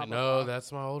 like, blah, "No, blah.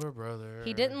 that's my older brother."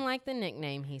 He didn't like the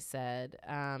nickname, he said.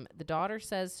 The daughter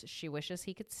says she wishes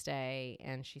he could stay,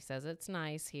 and she says it's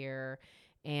nice here.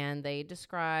 And they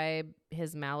describe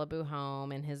his Malibu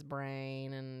home and his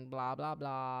brain and blah, blah,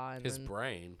 blah. And his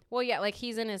brain? Well, yeah, like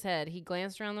he's in his head. He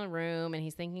glanced around the room, and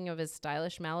he's thinking of his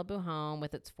stylish Malibu home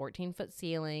with its 14-foot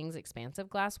ceilings, expansive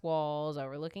glass walls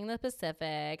overlooking the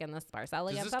Pacific, and the sparse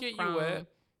Does this get you wet?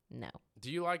 No.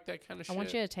 Do you like that kind of shit? I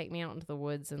want you to take me out into the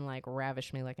woods and, like,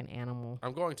 ravish me like an animal.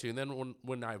 I'm going to. And then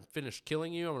when I finish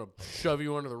killing you, I'm going to shove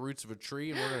you under the roots of a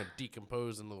tree, and we're going to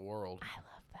decompose into the world. I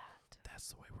love that. That's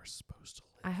the way we're supposed to live.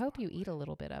 I hope you eat a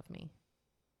little bit of me.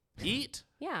 Eat?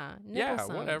 Yeah. Yeah,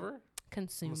 some. whatever.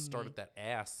 Consume I'm going to start me. at that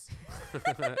ass.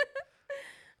 I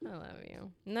love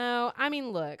you. No, I mean,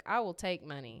 look, I will take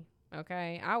money,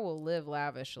 okay? I will live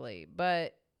lavishly.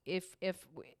 But if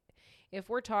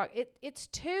we're talking, it's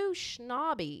two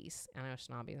schnobbies. I know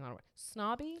snobby is not a word.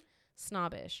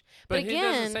 Snobbish. But again, he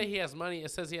doesn't say he has money.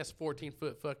 It says he has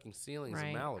 14-foot fucking ceilings Right.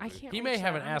 in Malibu. I can't He may reach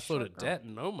have that. an I'm a assload short of girl. debt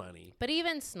and no money. But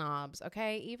even snobs,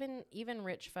 okay? Even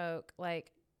rich folk,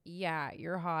 like, yeah,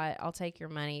 you're hot. I'll take your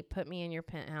money. Put me in your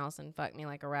penthouse and fuck me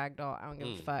like a rag doll. I don't give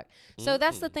a fuck. So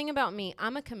that's the thing about me.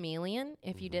 I'm a chameleon,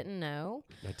 if you didn't know.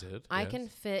 I did. I yes. can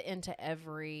fit into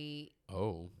every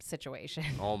situation.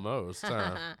 Almost.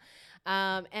 Huh?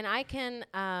 And I can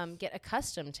get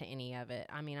accustomed to any of it.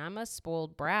 I mean, I'm a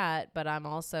spoiled brat, but I'm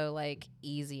also, like,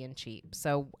 easy and cheap.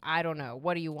 So I don't know.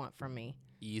 What do you want from me?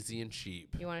 Easy and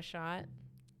cheap. You want a shot?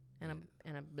 And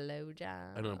a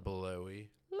blowjob? And a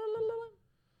blowy. La, la, la, la.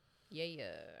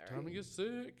 Yeah. Time to get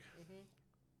sick.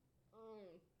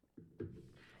 We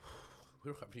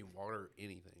don't have any water or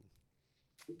anything.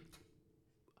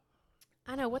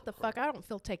 I know. What the fuck? I don't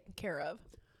feel taken care of.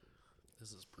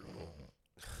 This is brutal.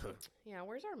 Yeah,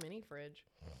 where's our mini fridge?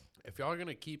 If y'all are going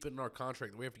to keep it in our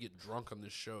contract that we have to get drunk on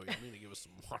this show, you need to give us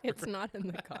some water. It's not in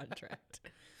the contract.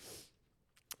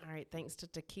 All right, thanks to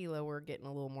tequila, we're getting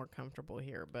a little more comfortable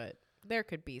here, but there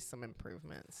could be some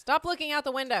improvements. Stop looking out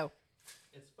the window.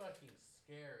 It's fucking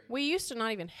scary. We used to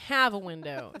not even have a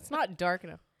window. It's not dark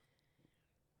enough.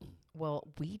 Well,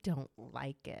 we don't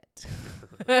like it.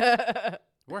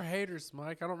 We're haters,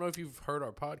 Mike. I don't know if you've heard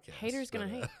our podcast. Haters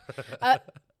gonna but, hate.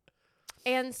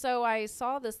 And so I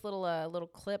saw this little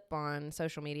clip on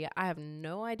social media. I have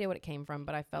no idea what it came from,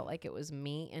 but I felt like it was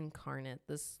me incarnate.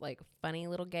 This, like, funny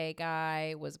little gay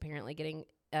guy was apparently getting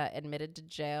admitted to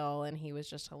jail, and he was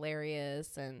just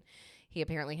hilarious. And he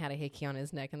apparently had a hickey on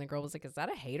his neck, and the girl was like, "Is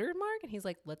that a hater mark?" And he's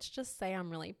like, "Let's just say I'm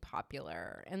really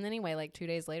popular." And anyway, like 2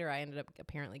 days later, I ended up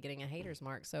apparently getting a hater's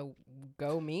mark. So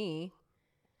go me.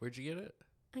 Where'd you get it?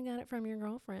 I got it from your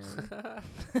girlfriend. I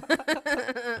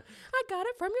got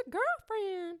it from your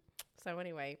girlfriend. So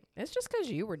anyway, it's just because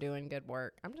you were doing good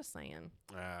work. I'm just saying.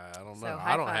 I don't So know.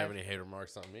 high I don't have five. any hater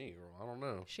marks on me, girl. I don't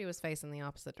know. She was facing the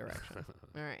opposite direction.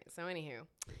 All right. So anywho,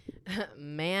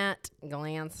 Matt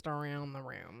glanced around the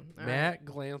room. All right. Matt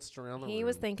glanced around the room. He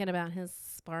was thinking about his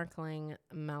sparkling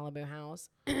Malibu house,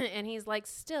 and he's like,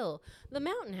 still, the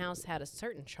mountain house had a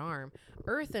certain charm.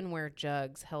 Earthenware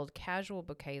jugs held casual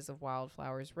bouquets of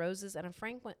wildflowers, roses, and a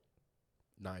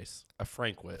Nice. A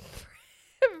Frankwit.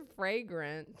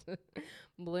 fragrant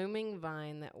blooming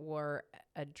vine that wore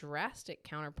a drastic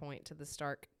counterpoint to the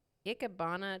stark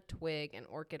Ikebana twig and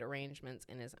orchid arrangements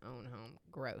in his own home.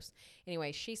 Gross.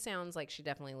 Anyway, she sounds like she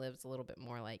definitely lives a little bit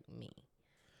more like me.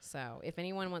 So if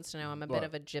anyone wants to know, I'm a bit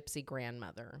of a gypsy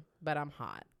grandmother, but I'm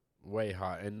hot. Way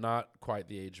hot and not quite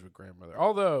the age of a grandmother.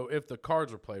 Although, if the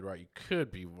cards were played right, you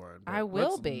could be one. I will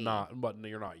let's be. But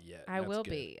you're not yet. I That's will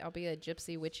good. be. I'll be a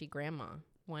gypsy witchy grandma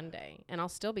one day, and I'll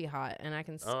still be hot, and I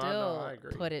can Oh, I know, still I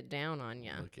agree. put it down on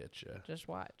you. Look at you. Just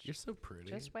watch. You're so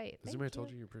pretty. Just wait. Has Thank anybody told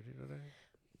you. you you're pretty today?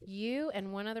 You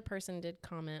and one other person did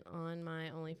comment on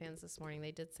my OnlyFans this morning.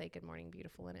 They did say "Good morning,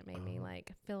 beautiful," and it made me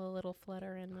like feel a little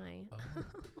flutter in my,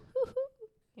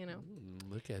 you know.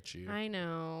 Look at you. I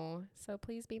know. So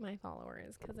please be my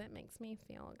followers because it makes me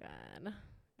feel good.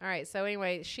 All right. So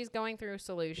anyway, she's going through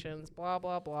solutions. Blah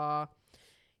blah blah.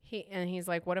 He's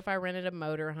like, "What if I rented a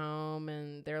motorhome?"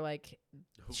 And they're like,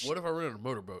 What if I rented a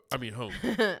motorboat? I mean, home.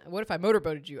 "What if I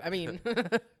motorboated you?" I mean,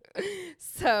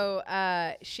 So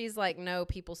she's like, no,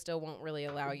 people still won't really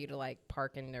allow you to like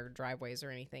park in their driveways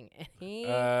or anything.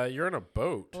 You're in a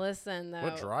boat. Listen, though,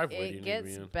 What driveway do you it need to gets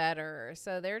be in? better.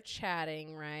 So they're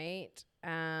chatting, right?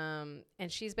 And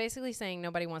she's basically saying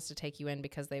nobody wants to take you in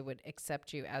because they would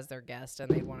accept you as their guest and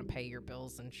they'd want to pay your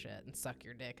bills and shit and suck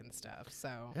your dick and stuff. So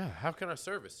Yeah, how can I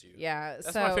service you? yeah,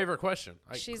 That's so my favorite question.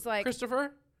 she's like,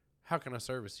 Christopher, how can I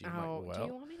service you? I'm oh, like, do you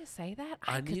well, want me to say that?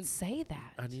 I I could need- say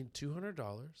that. I need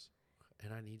 $200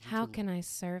 and I need you How to can I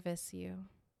service you?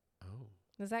 Oh.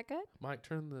 Is that good? Mike,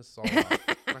 turn this all off.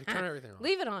 Mike, turn everything off.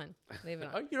 Leave it on. Leave it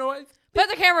on. Oh, you know what? Put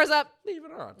the cameras up. Leave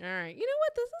it on. All right. You know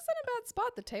what? This isn't a bad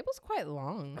spot. The table's quite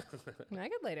long. I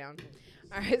could lay down.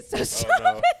 All right. So stop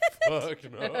Oh, no.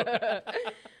 Fuck no.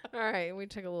 All right. We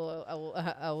took a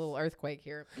little earthquake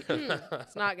here.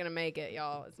 It's not going to make it,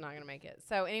 y'all. It's not going to make it.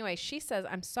 So anyway, she says,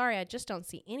 I'm sorry. I just don't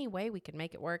see any way we could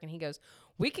make it work. And he goes,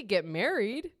 we could get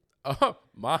married. Oh,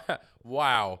 my.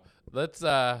 Wow. Let's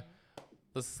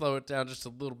slow it down just a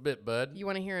little bit, bud. You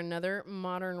want to hear another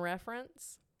modern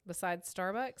reference besides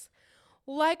Starbucks?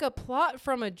 Like a plot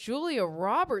from a Julia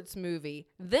Roberts movie.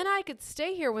 Then I could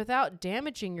stay here without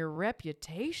damaging your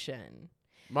reputation.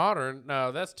 Modern?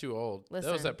 No, that's too old. That was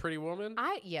Listen, that Pretty Woman?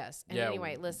 Yes. And Yeah,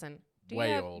 anyway, listen.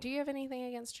 way old. Do you have anything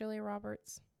against Julia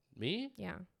Roberts? Me?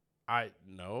 Yeah.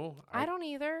 No. I don't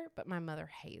either, but my mother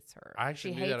hates her. I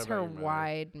actually she knew that hates about her your mother.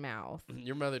 wide mouth.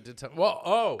 Your mother did tell. Well,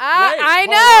 oh. I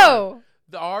wait, hold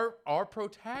know. on. Our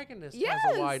protagonist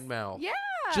has a wide mouth. Yeah.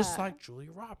 Just like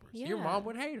Julia Roberts. Your Yeah. mom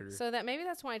would hate her. So that maybe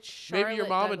that's why Charlotte Maybe your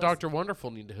mom Douglas and Dr.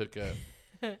 Wonderful need to hook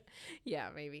up. Yeah,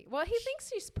 maybe. Well, he thinks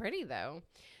she's pretty though.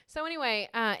 So anyway,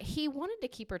 he wanted to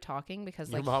keep her talking because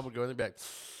Your like mom would go in the back.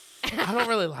 I don't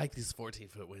really like these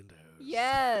 14-foot windows.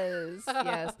 yes.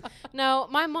 No,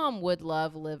 my mom would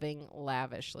love living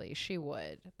lavishly. She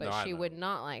would, but No, I she know. would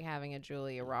not like having a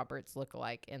Julia Roberts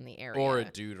lookalike in the area. Or a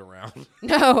dude around.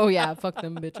 No, yeah, fuck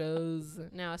them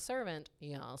bitches. Now a servant,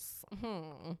 yes.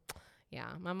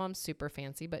 Yeah, my mom's super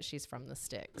fancy, but she's from the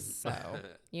sticks, so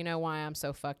you know why I'm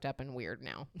so fucked up and weird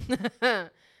now.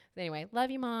 Anyway, love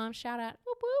you, Mom. Shout out.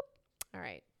 Whoop whoop. All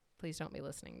right, please don't be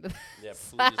listening to this. Yeah,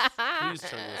 please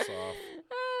turn this off.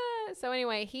 So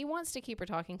anyway, he wants to keep her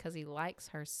talking because he likes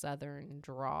her southern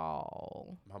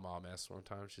drawl. My mom asked one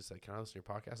time, she said, can I listen to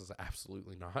your podcast? I said,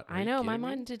 absolutely not. Are I you know, my kidding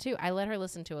me? mom did too. I let her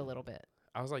listen to a little bit.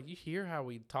 I was like, you hear how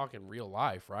we talk in real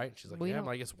life, right? And she's like, We yeah, I'm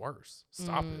don't- like, it's worse.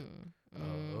 Stop it.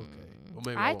 Oh, okay. Well,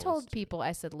 maybe I won't told listen to it. people,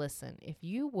 I said, listen, if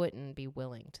you wouldn't be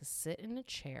willing to sit in a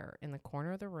chair in the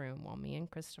corner of the room while me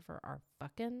and Christopher are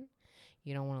fucking,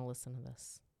 you don't want to listen to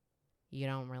this. You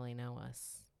don't really know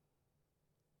us.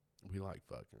 We like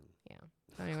fucking. Yeah.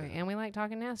 So anyway, and we like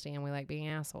talking nasty and we like being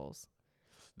assholes.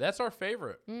 That's our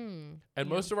favorite. And And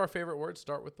most of our favorite words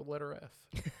start with the letter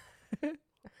F.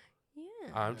 yeah.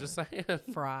 I'm just saying.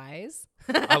 Fries.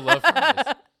 I love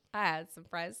fries. I had some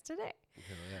fries today.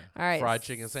 Hell yeah. All right. Fried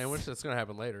chicken sandwich. That's going to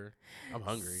happen later. I'm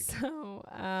hungry. So,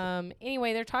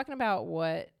 anyway, they're talking about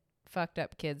what fucked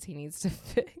up kids he needs to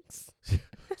fix.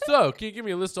 So, can you give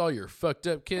me a list of all your fucked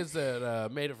up kids that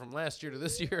made it from last year to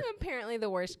this year? Apparently, the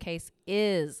worst case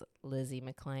is Lizzie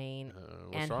McLean.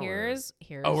 What's And wrong with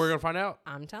here's Oh, we're going to find out?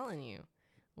 I'm telling you,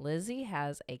 Lizzie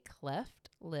has a cleft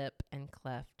lip and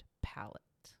cleft palate.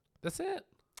 That's it.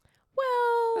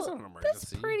 Well, That's not an that's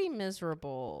emergency. pretty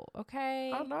miserable.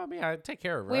 Okay. Oh, no, I mean, I take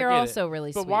care of her. We I are get also it.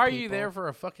 really But sweet why are you people. there for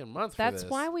a fucking month That's for this?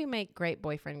 why we make great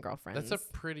boyfriend girlfriends. That's a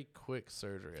pretty quick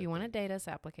surgery. If you want to date us,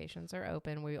 applications are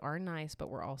open. We are nice, but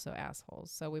we're also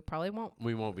assholes. So we probably won't.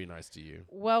 We won't be nice to you.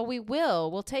 Well, we will.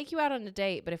 We'll take you out on a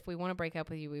date, but if we want to break up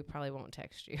with you, we probably won't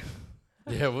text you.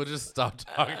 Yeah, we'll just stop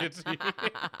talking to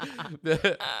you.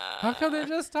 How come they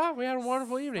just stopped? We had a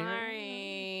wonderful evening.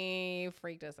 Sorry.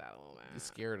 Freaked us out a little You bit.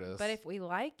 scared us. But if we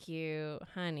like you,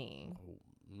 honey,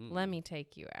 let me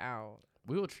take you out.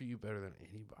 We will treat you better than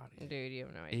anybody. Dude, you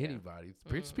have no idea. Anybody.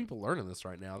 There's people learning this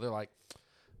right now. They're like,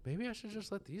 maybe I should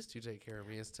just let these two take care of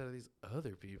me instead of these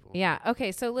other people. Yeah.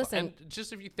 Okay. So Well, listen. and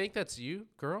just if you think that's you,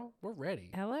 girl, we're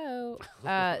ready. Hello.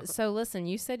 So listen,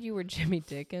 you said you were Jimmy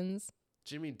Dickens.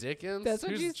 Jimmy Dickens? That's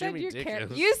what Who's you said. Jimmy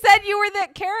Dickens? You said you were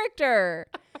that character.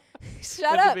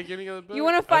 Shut At up. the beginning of the book? You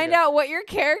want to find Okay. out what your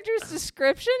character's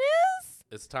description is?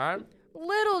 It's time?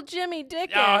 Little Jimmy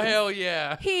Dickens. Oh, hell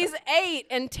yeah. He's 8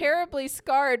 and terribly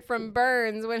scarred from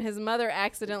burns when his mother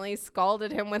accidentally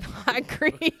scalded him with hot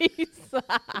grease.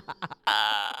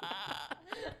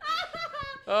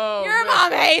 Oh, Your man.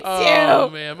 mom hates Oh,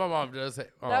 you. man. My mom does hate.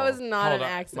 That was not hold an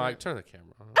on. accident. Mike, turn the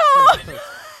camera on.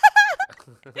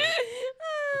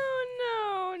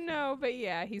 Oh, no. But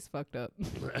yeah, he's fucked up.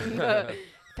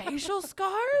 Facial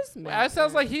scars? That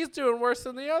sounds like he's doing worse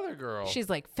than the other girl. She's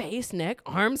like, face, neck,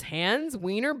 arms, hands,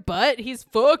 wiener, butt. He's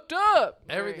fucked up.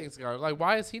 Everything's scarred. Like,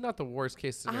 why is he not the worst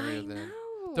case scenario I then?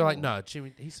 know. They're like, no,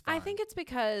 Jimmy, he's fine. I think it's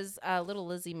because little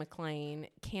Lizzie McLean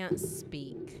can't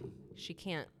speak. She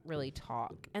can't really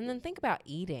talk. And then think about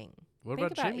eating. What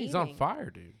Think about Jimmy? He's on eating. fire,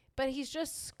 dude. But he's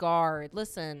just scarred.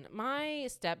 Listen, my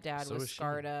stepdad So was is she.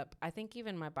 scarred up. I think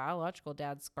even my biological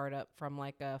dad's scarred up from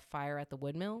like a fire at the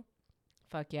wood mill.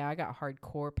 Fuck yeah, I got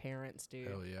hardcore parents, dude.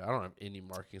 Hell yeah. I don't have any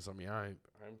markings on me. I'm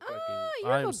fucking. You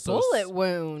have a bullet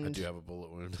wound. I do have a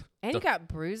bullet wound. And you got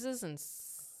bruises and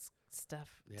stuff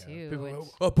Yeah. too. People which-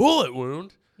 go, a bullet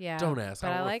wound? yeah. Don't ask. But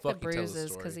I I wanna like the fucking tell the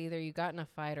bruises because story. either you got in a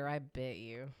fight or I bit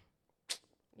you.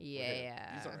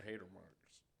 Yeah. These aren't hater marks.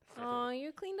 Oh,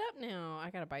 you're cleaned up now. I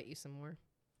gotta bite you some more.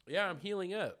 Yeah, I'm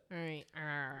healing up. All right.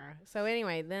 So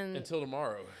anyway, then Until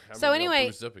tomorrow. I'm So gonna be all anyway-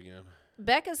 bruised up again.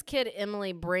 Becca's kid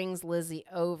Emily brings Lizzie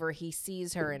over. He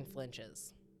sees her and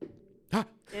flinches.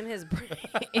 in his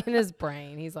in his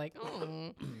brain, he's like,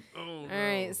 "Oh." Oh, All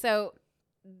right. So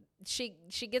she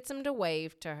gets him to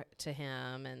wave to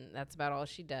him, and that's about all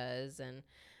she does. And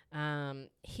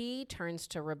he turns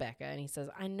to Rebecca and he says,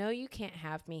 "I know you can't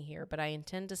have me here, but I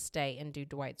intend to stay and do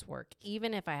Dwight's work,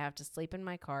 even if I have to sleep in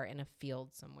my car in a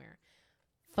field somewhere."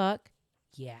 Fuck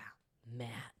yeah,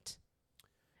 Matt.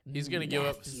 He's going to give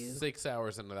up Matthew. 6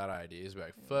 hours into that idea. He's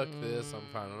like, fuck this. I'm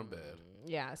fine on a bed.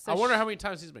 Yeah. So I wonder how many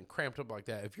times he's been cramped up like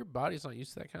that. If your body's not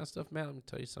used to that kind of stuff, man, let me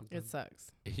tell you something. it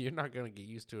sucks. You're not going to get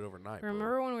used to it overnight. bro.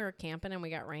 Remember when we were camping and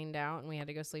we got rained out and we had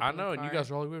to go sleep I in the know, and you car?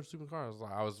 guys were all we were sleeping in the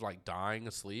car. I was like dying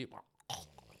asleep.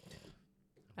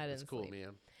 I didn't It's cool, sleep.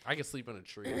 man. I can sleep in a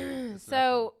tree. dude. It's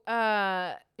So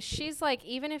she's like,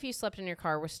 even if you slept in your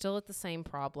car, we're still at the same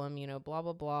problem, blah,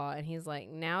 blah, blah. And he's like,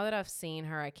 now that I've seen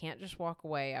her, I can't just walk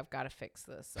away. I've got to fix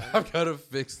this. So nothing. I've got to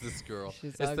fix this girl.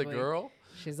 She's it's the ugly. girl?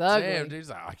 she's ugly. Damn, dude. He's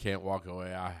like, I can't walk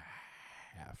away. I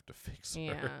have to fix her.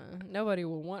 Yeah, nobody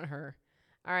will want her.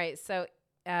 All right, so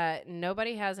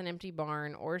nobody has an empty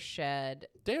barn or shed.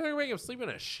 Damn, they're making him sleep in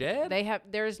a shed?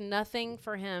 There's nothing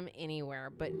for him anywhere,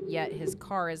 but yet his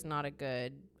car is not a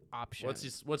good option.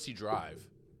 What's he drive?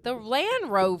 The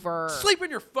Land Rover. Sleep in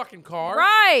your fucking car?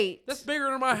 Right. That's bigger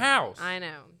than my house. I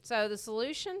know. So the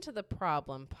solution to the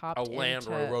problem popped A Land into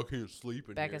Rover. I can't sleep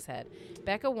in Becca's here. head.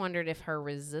 Becca wondered if her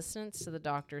resistance to the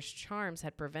doctor's charms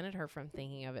had prevented her from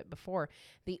thinking of it before.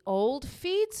 The old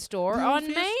feed store on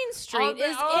Main Street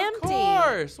is empty. Of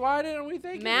course. Why didn't we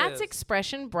think Matt's of this?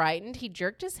 expression brightened. He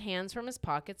jerked his hands from his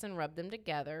pockets and rubbed them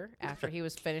together after he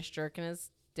was finished jerking his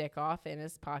dick off in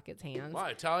his pocket's hands.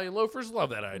 My Italian loafers love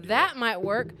that idea. That might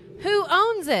work. Who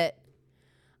owns it?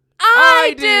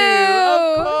 I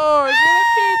do. Of course. You're the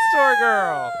feed store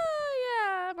girl.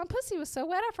 Oh, yeah. My pussy was so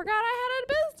wet I forgot I had a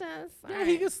business. Yeah, All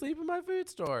he right. can sleep in my food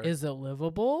store. Is it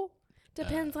livable?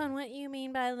 Depends on what you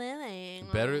mean by living.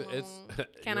 Better. It's.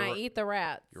 Can I eat the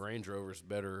rats? Your Range Rover's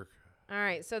better. All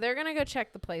right, so they're gonna go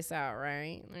check the place out,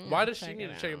 right? They're Why gonna does she check need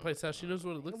it to check a out. place out? She knows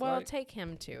what it looks Well, like. take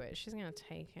him to it. She's gonna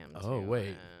take him. Oh, to wait.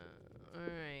 it. All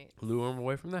right. Lure him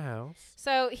away from the house.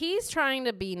 So he's trying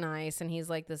to be nice, and he's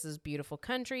like, "This is beautiful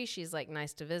country." She's like,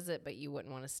 "Nice to visit, but you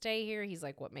wouldn't want to stay here." He's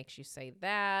like, "What makes you say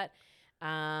that?"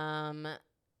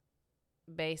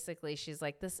 Basically, she's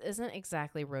like, "This isn't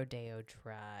exactly Rodeo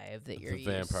Drive that you're The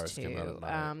vampires used come out to."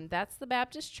 at night. That's the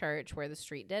Baptist church where the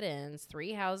street dead ends.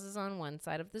 3 houses on one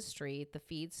side of the street, the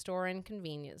feed store and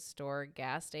convenience store,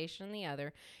 gas station on the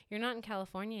other. You're not in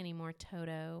California anymore,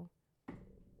 Toto.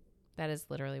 That is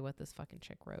literally what this fucking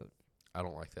chick wrote. I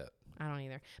don't like that. I don't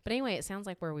either. But anyway, it sounds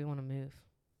like where we want to move.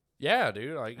 Yeah,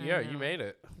 dude. Like, I yeah, know. you made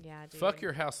it. Yeah, dude. Fuck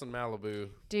your house in Malibu.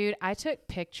 Dude, I took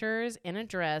pictures in a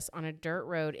dress on a dirt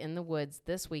road in the woods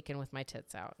this weekend with my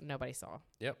tits out. Nobody saw.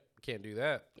 Yep, can't do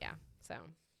that. Yeah. So,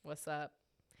 what's up?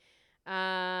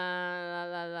 La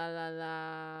la la la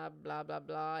la, blah blah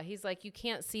blah. He's like, you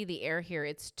can't see the air here.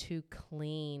 It's too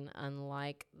clean,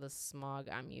 unlike the smog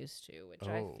I'm used to, which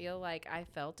I Oh. feel like I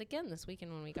felt again this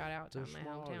weekend when we got out to The my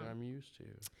smog hometown. I'm used to.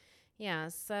 Yeah.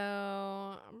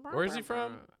 So, Where's he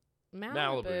from?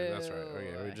 Malibu. That's right.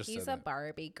 Okay, we just He's said a that.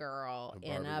 Barbie girl A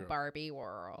in Barbie a girl. Barbie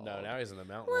world. No, now he's in the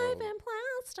mountain Life world. in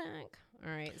plastic. All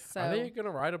right. So, Are they going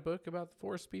to write a book about the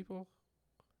forest people?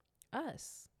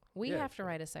 us. We Yeah, have to sure.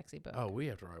 write a sexy book. Oh, we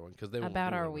have to write one because they won't about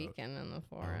do our one of those. weekend in the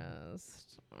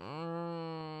forest.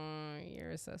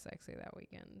 You're so sexy that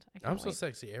weekend. I can't I'm so wait.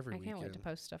 sexy every I weekend. can't wait to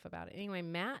post stuff about it. Anyway,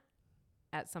 Matt,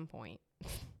 at some point,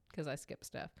 because I skip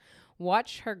stuff,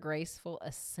 watch her graceful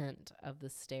ascent of the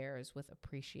stairs with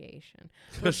appreciation.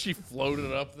 She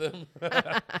floated up them.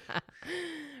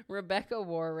 Rebecca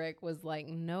Warwick was like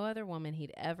no other woman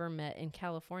he'd ever met in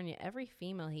California. Every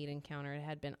female he'd encountered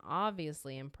had been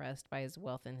obviously impressed by his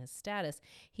wealth and his status.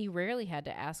 He rarely had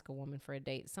to ask a woman for a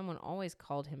date. Someone always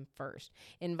called him first,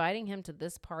 inviting him to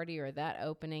this party or that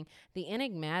opening. The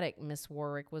enigmatic Miss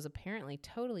Warwick was apparently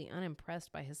totally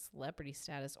unimpressed by his celebrity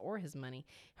status or his money.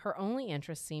 Her only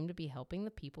interest seemed to be helping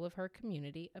the people of her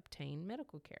community obtain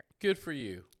medical care. Good for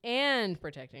you. And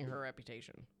protecting her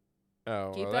reputation.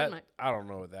 Oh, Keep well, that in mind. I don't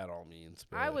know what that all means.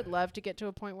 But I would love to get to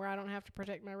a point where I don't have to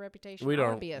protect my reputation. We I would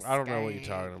don't. be a I don't know what you're skank.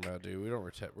 talking about, dude. We don't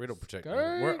protect.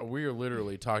 Skank. We're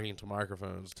literally talking to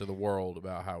microphones to the world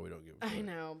about how we don't give a shit. I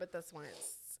know, but that's why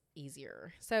it's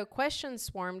easier. So questions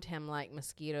swarmed him like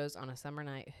mosquitoes on a summer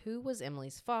night. Who was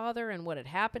Emily's father and what had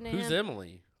happened to him? Who's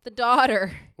Emily? The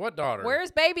daughter. What daughter?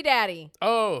 Where's baby daddy?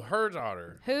 Oh, her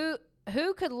daughter.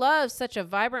 Who could love such a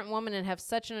vibrant woman and have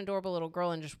such an adorable little girl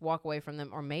and just walk away from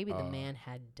them? Or maybe the man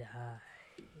had died.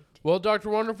 Well, Dr.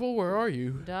 Wonderful, where are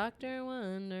you? Dr.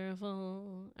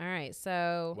 Wonderful. All right,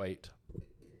 so. Wait.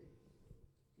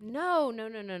 No.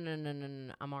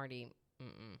 I'm already.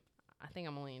 I think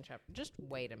I'm only in chapter. Just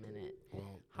wait a minute.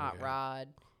 Well, Hot okay. Rod,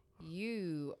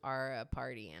 you are a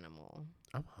party animal.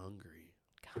 I'm hungry.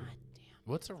 God damn.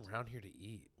 What's around here to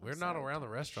eat? We're not sorry. around the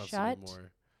restaurants Shut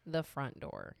anymore. the front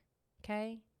door.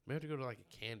 Okay? We have to go to like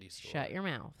a candy store. Shut your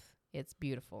mouth. It's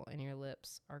beautiful and your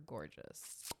lips are gorgeous.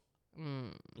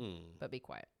 But be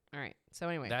quiet. All right. So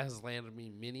anyway. That has landed me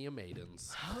many a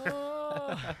maidens.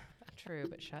 True,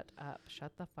 but shut up.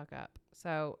 Shut the fuck up.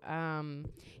 So,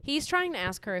 he's trying to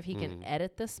ask her if he can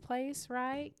edit this place,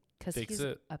 right? Because Fix he's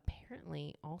it.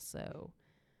 apparently also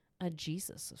a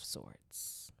Jesus of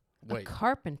sorts. Wait. A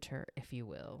carpenter, if you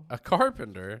will. A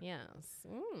carpenter? Yes.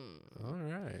 All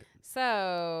right.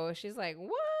 So she's like,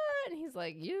 what? And he's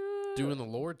like, you. Doing the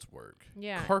Lord's work.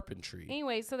 Yeah. Carpentry.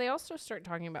 Anyway, so they also start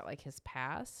talking about like his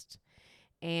past.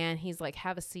 And he's like,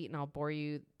 have a seat and I'll bore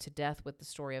you to death with the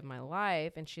story of my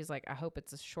life. And she's like, I hope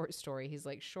it's a short story. He's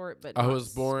like, short, but I not was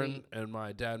born sweet. and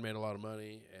my dad made a lot of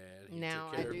money and he Now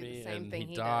took care I of do the me same and thing he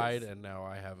he died does. and now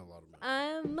I have a lot of money.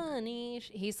 I'm money.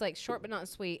 He's like, short but not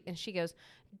sweet. And she goes,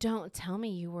 don't tell me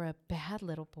you were a bad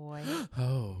little boy.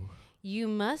 Oh. You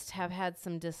must have had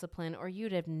some discipline or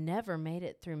you'd have never made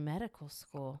it through medical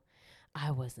school. I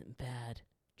wasn't bad,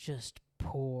 just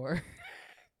poor.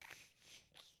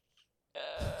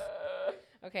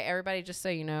 Okay, everybody, just so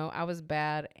you know, I was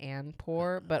bad and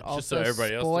poor, but Just so also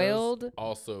everybody spoiled. else knows,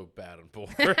 also bad and poor.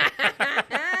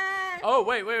 Oh,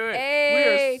 wait.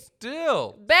 Hey. We are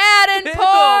still Bad and Still poor.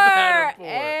 bad and poor.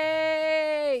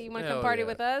 Hey, you want to come Hell party yeah.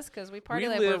 with us? Because we party we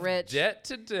like live we're rich, debt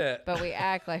to debt. but we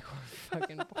act like we're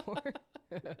fucking poor.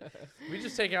 We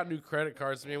just take out new credit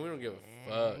cards, man. We don't give a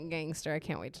fuck. Gangster, I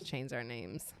can't wait to change our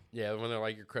names. Yeah, when they're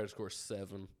like your credit score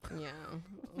 7. Yeah.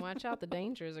 Watch out, the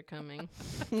dangers are coming.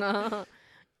 Yeah.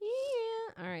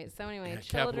 All right. So anyway, Yeah,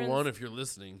 Capital children's One, if you're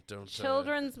listening, don't.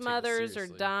 children's take it mothers are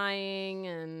seriously. dying,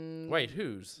 and Wait,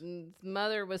 whose?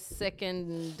 mother was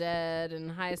sickened and dead in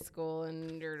high school,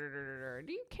 and do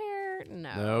you care?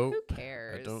 No. Nope, Who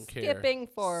cares? I don't care. Skipping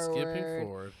forward. Skipping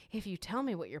forward. If you tell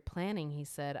me what you're planning, he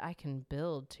said, I can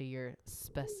build to your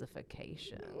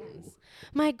specifications.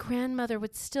 My grandmother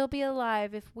would still be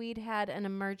alive if we'd had an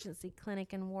emergency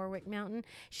clinic in Warwick Mountain.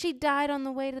 She died on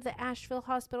the way to the Asheville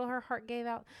hospital. Her heart gave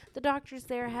out. The doctors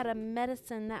there had a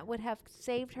medicine that would have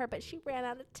saved her, but she ran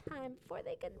out of time before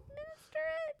they could administer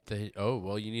it.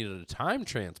 Well, you needed a time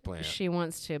transplant. She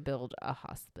wants to build a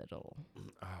hospital.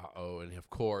 And of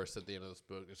course, at the end of this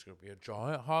book, it's going to be a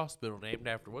giant hospital named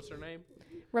after, what's her name?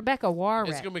 Rebecca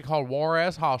Warwick. It's going to be called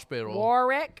Juarez Hospital.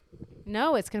 Warwick?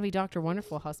 No, it's going to be Dr.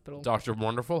 Wonderful Hospital. Dr.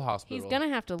 Wonderful Hospital. He's going to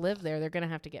have to live there. They're going to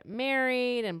have to get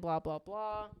married and blah, blah,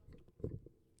 blah.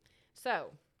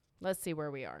 So, let's see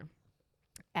where we are.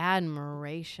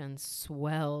 Admiration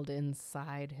swelled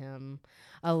inside him,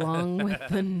 along with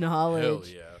the knowledge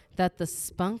Hell yeah. that the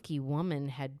spunky woman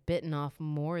had bitten off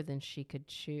more than she could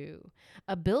chew.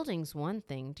 A building's one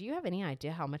thing. Do you have any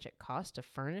idea how much it costs to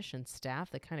furnish and staff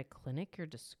the kind of clinic you're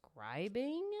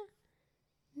describing?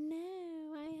 No,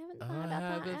 I haven't thought about that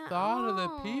haven't at thought of the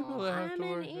all. people that have I'm to an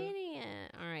work there. idiot.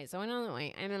 All right, so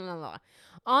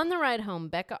on the ride home,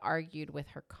 Becca argued with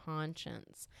her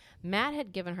conscience. Matt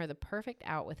had given her the perfect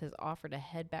out with his offer to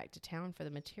head back to town for the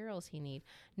materials he need.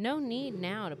 No need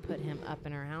now to put him up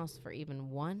in her house for even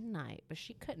one night, but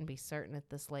she couldn't be certain at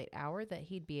this late hour that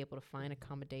he'd be able to find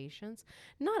accommodations,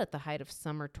 not at the height of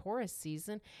summer tourist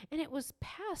season, and it was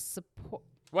past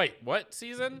Wait, what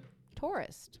season?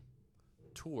 tourist.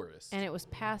 Tourist. And it was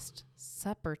past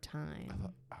supper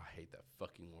time. I hate that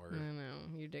fucking I word.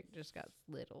 know. Your dick just got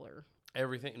littler.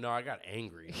 Everything. No, I got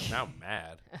angry. Now I'm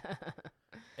mad.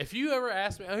 If you ever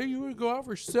ask me, "Hey, you want to go out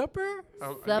for supper?"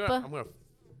 I'm gonna fucking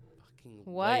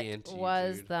What lay into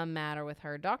was you, dude. the matter with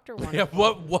her? Dr. Wonderful. Yeah,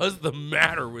 what was the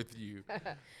matter with you?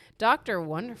 Dr.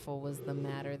 Wonderful was the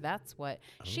matter. That's what.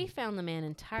 She found the man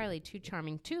entirely too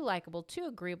charming, too likable, too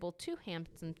agreeable, too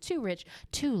handsome, too rich,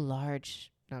 too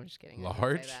large. No, I'm just kidding. I didn't say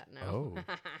Large? that. No.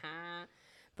 Oh.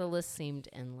 The list seemed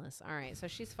endless. All right, so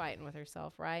she's fighting with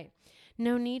herself, right?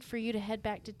 No need for you to head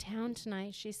back to town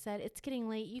tonight, she said. It's getting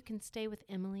late. You can stay with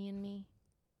Emily and me.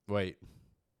 Wait.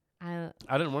 I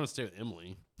didn't want to stay with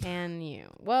Emily. And you.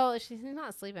 Well, she's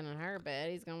not sleeping in her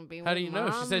bed. He's going to be with How do you know?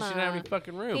 She said she didn't have any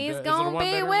fucking room. He's Is it a going to be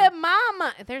one-bedroom with room?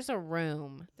 Mama. There's a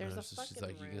room. There's a So fucking she's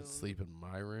like, room. you can sleep in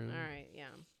my room? All right, yeah.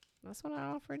 That's what I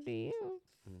offered to you.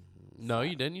 No,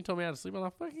 you didn't. You told me how to sleep on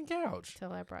the fucking couch.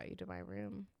 Till I brought you to my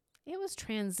room. It was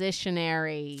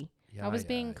transitionary. I was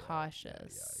being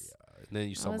cautious. And then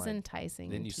you saw I was enticing.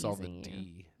 Then and you saw the teasing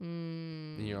you. D.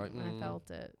 And you're like, I felt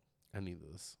it. I need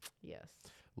this. Yes.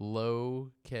 Low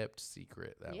kept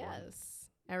secret. That one. Yes.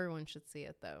 Everyone should see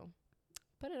it though.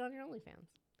 Put it on your OnlyFans.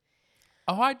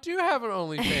 Oh, I do have an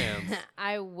OnlyFans.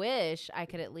 I wish I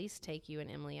could at least take you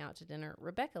and Emily out to dinner.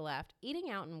 Rebecca laughed. Eating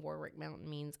out in Warwick Mountain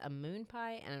means a moon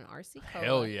pie and an RC Cola.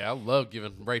 Hell yeah. I love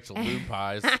giving Rachel moon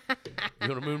pies. You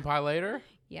want a moon pie later?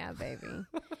 Yeah, baby.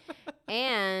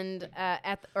 And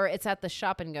it's at the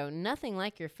Shop and Go. Nothing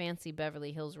like your fancy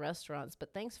Beverly Hills restaurants,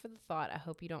 but thanks for the thought. I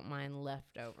hope you don't mind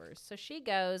leftovers. So she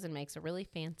goes and makes a really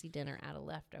fancy dinner out of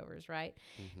leftovers, right?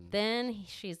 Mm-hmm. Then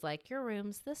she's like, your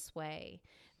room's this way.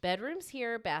 Bedroom's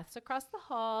here, bath's across the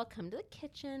hall. Come to the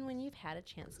kitchen when you've had a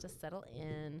chance to settle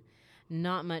in.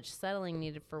 Not much settling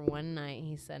needed for one night,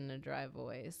 he said in a dry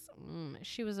voice.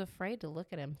 She was afraid to look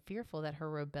at him, fearful that her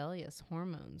rebellious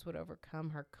hormones would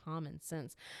overcome her common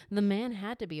sense. The man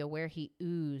had to be aware he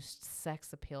oozed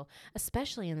sex appeal,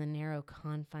 especially in the narrow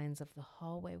confines of the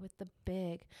hallway with the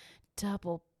big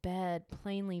double bed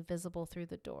plainly visible through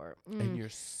the door. And your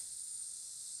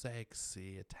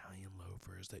sexy Italian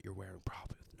loafers that you're wearing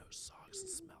probably with no socks and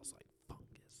smells like fungus.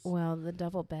 Well, the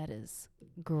double bed is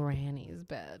Granny's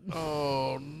bed.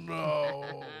 Oh,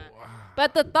 no.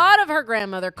 But the thought of her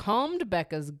grandmother calmed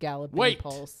Becca's galloping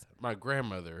pulse. My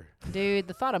grandmother. Dude,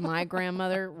 the thought of my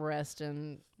grandmother, rest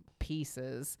in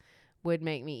pieces, would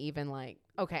make me even like,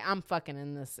 okay, I'm fucking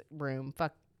in this room.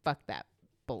 Fuck that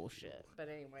bullshit. But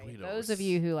anyway, those of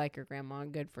you who like your grandma,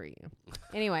 good for you.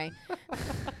 Anyway,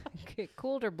 it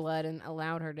cooled her blood and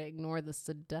allowed her to ignore the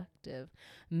seductive,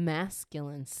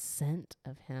 masculine scent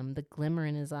of him, the glimmer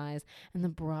in his eyes, and the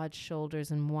broad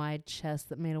shoulders and wide chest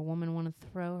that made a woman want to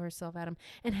throw herself at him.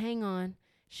 And hang on.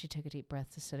 She took a deep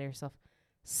breath to steady herself.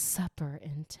 Supper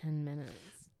in 10 minutes.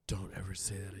 Don't ever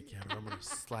say that again, or I'm going to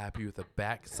slap you with the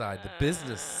backside, the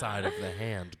business side of the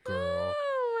hand, girl.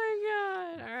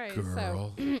 Oh, my God. All right.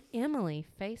 Girl. So Emily,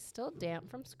 face still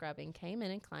damp from scrubbing, came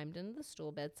in and climbed into the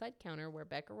stool bedside counter where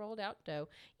Becca rolled out dough.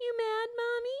 You mad,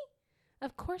 Mommy?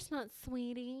 Of course not,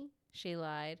 sweetie, she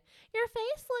lied. Your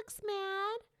face looks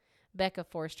mad. Becca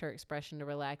forced her expression to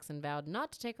relax and vowed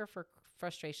not to take her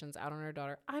frustrations out on her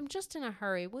daughter. I'm just in a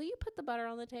hurry. Will you put the butter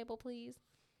on the table, please?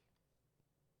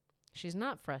 She's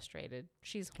not frustrated.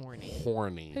 She's horny.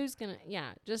 Horny. Who's gonna?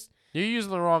 Yeah, just. You're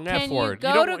using the wrong F Can you word.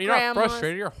 go to You're not grandma's-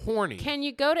 frustrated. You're horny. Can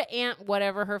you go to Aunt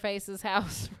whatever her face's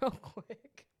house real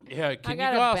quick? Yeah, can you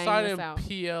gotta go bang outside this and out.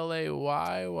 PLAY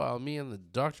while me and the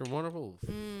Dr. Wonderful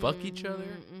fuck each other?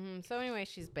 Mm-hmm. So anyway,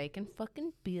 she's baking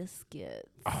fucking biscuits.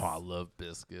 Oh, I love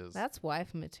biscuits. That's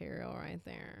wife material right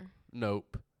there.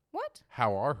 Nope. What?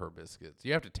 How are her biscuits?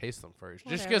 You have to taste them first.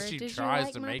 Just Whatever. because she Did tries you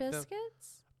like to my make them.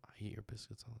 biscuits? I eat your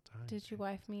biscuits all the time. Did you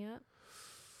wife me up?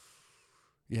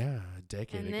 Yeah, a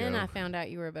decade And ago. then I found out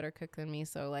you were a better cook than me.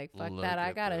 So like, fuck Look that. I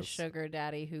at got a this. sugar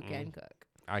daddy who can cook.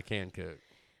 I can cook.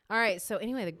 All right. So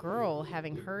anyway, the girl,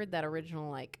 having heard that original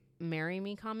like "marry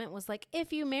me" comment, was like,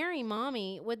 "If you marry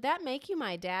Mommy, would that make you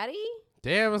my daddy?"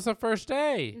 Damn, it's the first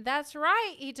day. That's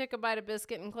right. He took a bite of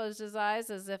biscuit and closed his eyes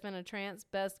as if in a trance.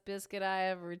 Best biscuit I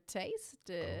ever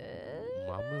tasted.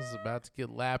 Mama's about to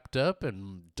get lapped up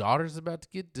and daughter's about to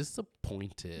get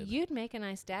disappointed. You'd make a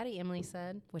nice daddy, Emily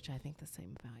said, which I think the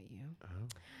same about you. Oh.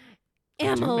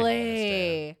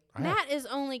 Emily! I Matt is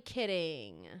only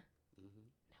kidding.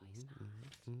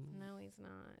 No, he's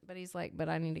not. But he's like, but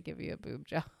I need to give you a boob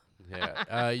job.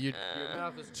 Yeah. Your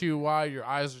mouth is too wide, your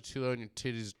eyes are too low, and your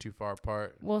titties are too far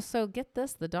apart. Well, so get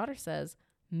this. The daughter says,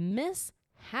 Miss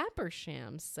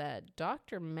Habersham said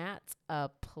Dr. Matt's a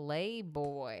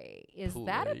playboy. Is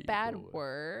that a bad Playboy.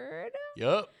 word?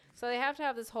 Yup. So they have to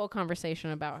have this whole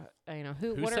conversation about,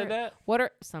 Who what said are, that? What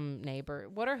are some neighbor?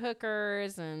 What are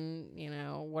hookers and,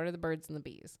 what are the birds and the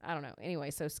bees? I don't know.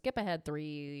 Anyway, so skip ahead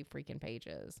 3 freaking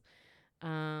pages.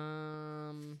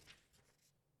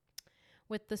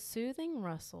 With the soothing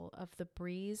rustle of the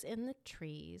breeze in the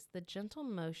trees, the gentle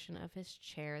motion of his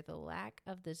chair, the lack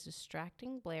of the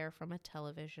distracting blare from a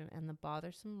television, and the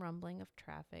bothersome rumbling of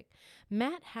traffic,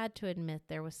 Matt had to admit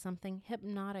there was something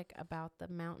hypnotic about the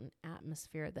mountain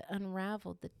atmosphere that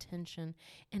unraveled the tension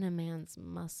in a man's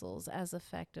muscles as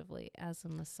effectively as a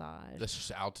massage. That's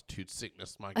just altitude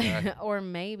sickness, my guy. Or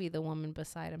maybe the woman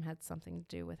beside him had something to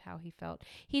do with how he felt.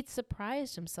 He'd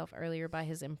surprised himself earlier by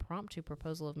his impromptu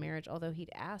proposal of marriage, although he'd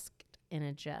asked in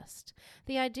a jest.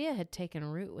 The idea had taken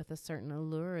root with a certain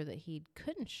allure that he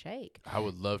couldn't shake. I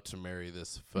would love to marry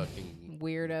this fucking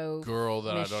weirdo girl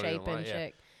that I don't even misshapen like.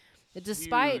 chick. Yeah.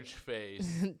 Despite Huge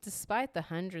face. despite the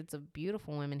hundreds of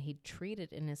beautiful women he'd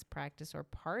treated in his practice or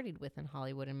partied with in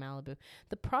Hollywood and Malibu,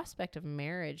 the prospect of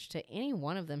marriage to any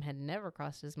one of them had never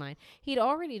crossed his mind. He'd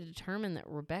already determined that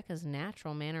Rebecca's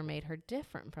natural manner made her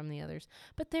different from the others.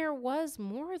 But there was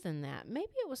more than that.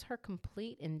 Maybe it was her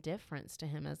complete indifference to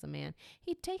him as a man.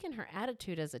 He'd taken her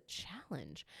attitude as a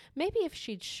challenge. Maybe if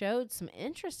she'd showed some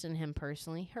interest in him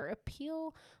personally, her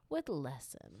appeal would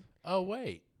lessen. Oh,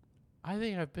 wait. I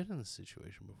think I've been in this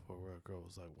situation before where a girl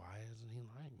was like, why doesn't he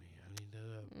like me? I need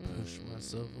to push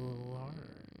myself a little harder.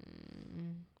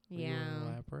 Will you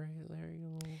elaborate there?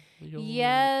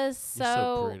 Yes. You're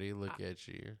so pretty. Look at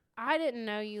you. I didn't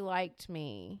know you liked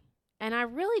me. And I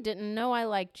really didn't know I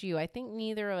liked you. I think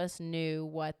neither of us knew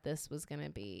what this was going to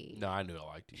be. No, I knew I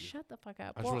liked you. Shut the fuck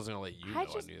up. I just wasn't going to let you know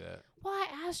I knew that. Well, I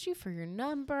asked you for your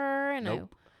number, and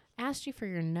Nope. I asked you for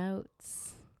your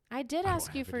notes. I did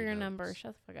ask you for your number.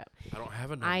 Shut the fuck up. I don't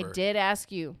have a number. I did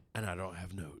ask you. And I don't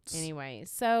have notes. Anyway,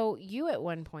 so you at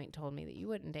one point told me that you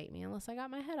wouldn't date me unless I got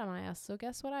my head on my ass. So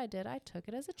guess what I did? I took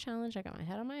it as a challenge. I got my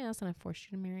head on my ass, and I forced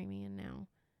you to marry me, and now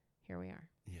here we are.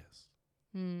 Yes.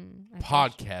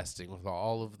 Podcasting with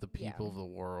all of the people of the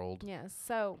world. Yes.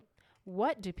 So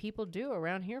what do people do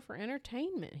around here for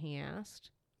entertainment, he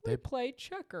asked. They play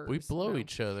checkers. We blow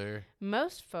each other.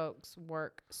 Most folks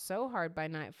work so hard by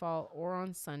nightfall or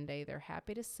on Sunday, they're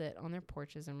happy to sit on their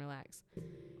porches and relax.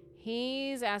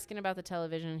 He's asking about the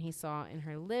television he saw in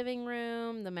her living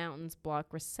room, the mountains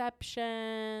block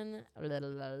reception, blah, blah,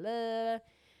 blah, blah.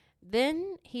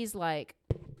 Then he's like,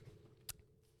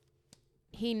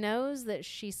 he knows that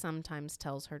she sometimes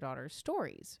tells her daughter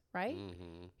stories, right?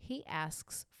 Mm-hmm. He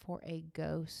asks for a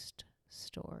ghost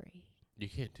story. You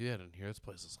can't do that in here. This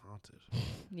place is haunted.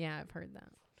 Yeah, I've heard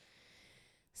that.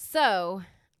 So,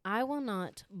 I will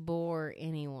not bore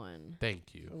anyone.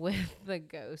 Thank you. With the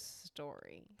ghost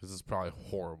story. This is probably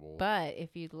horrible. But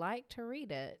if you'd like to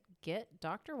read it, get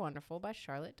Dr. Wonderful by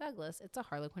Charlotte Douglas. It's a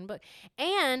Harlequin book.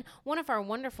 And one of our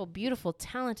wonderful, beautiful,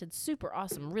 talented, super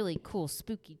awesome, really cool,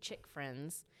 spooky chick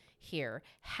friends here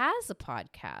has a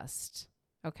podcast,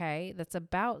 okay, that's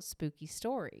about spooky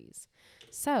stories.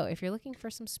 So if you're looking for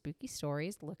some spooky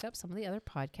stories, look up some of the other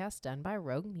podcasts done by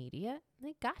Rogue Media.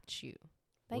 They got you.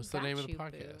 What's the name of the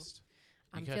podcast?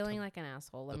 I'm feeling like an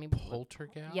asshole. Let me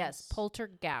Poltergals? Yes,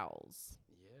 Poltergals.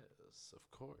 Yes, of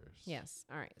course. Yes.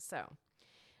 All right. So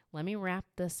let me wrap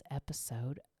this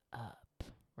episode up.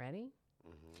 Ready?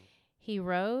 Mm-hmm. He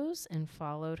rose and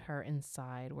followed her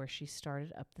inside where she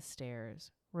started up the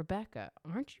stairs. Rebecca,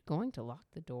 aren't you going to lock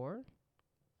the door?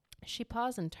 She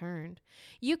paused and turned.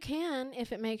 You can,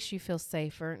 if it makes you feel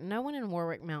safer. No one in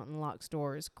Warwick Mountain locks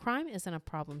doors. Crime isn't a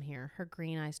problem here. Her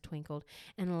green eyes twinkled,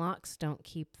 and locks don't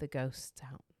keep the ghosts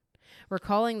out.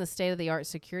 Recalling the state-of-the-art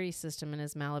security system in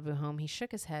his Malibu home, he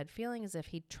shook his head, feeling as if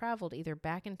he'd traveled either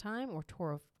back in time or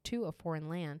to a foreign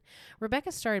land.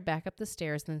 Rebecca started back up the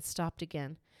stairs, then stopped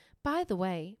again. By the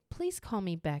way, please call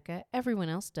me Becca. Everyone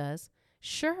else does.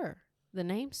 Sure. The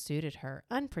name suited her,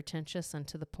 unpretentious and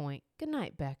to the point. Good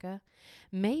night, Becca.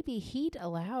 Maybe he'd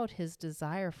allowed his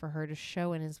desire for her to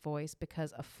show in his voice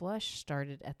because a flush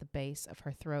started at the base of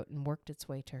her throat and worked its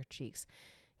way to her cheeks.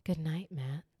 Good night,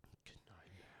 Matt. Good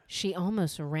night, Matt. She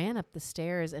almost ran up the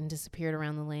stairs and disappeared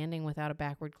around the landing without a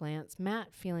backward glance.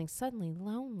 Matt, feeling suddenly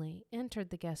lonely, entered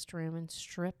the guest room and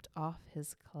stripped off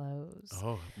his clothes.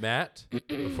 Oh, Matt,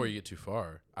 before you get too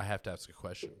far, I have to ask a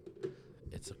question.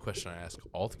 It's a question I ask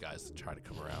all the guys that try to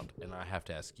come around, and I have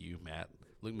to ask you, Matt.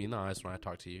 Look me in the eyes when I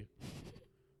talk to you.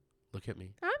 Look at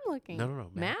me. I'm looking. No,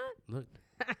 Matt? Look.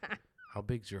 How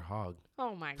big's your hog?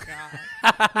 Oh, my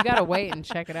God. You got to wait and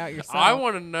check it out yourself. I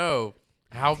want to know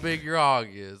how big your hog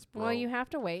is, bro. Well, you have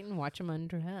to wait and watch him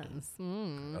undress.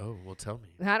 Oh, well, tell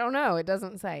me. I don't know. It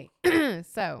doesn't say.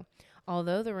 So,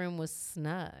 although the room was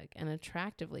snug and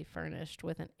attractively furnished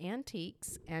with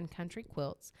antiques and country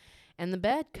quilts, and the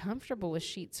bed comfortable with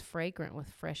sheets fragrant with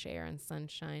fresh air and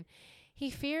sunshine, He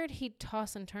feared he'd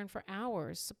toss and turn for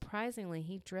hours. Surprisingly,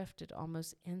 he drifted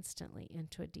almost instantly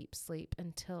into a deep sleep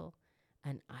until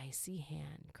an icy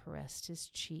hand caressed his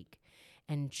cheek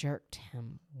and jerked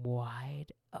him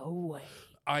wide awake.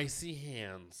 Icy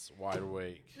hands, wide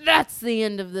awake. That's the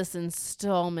end of this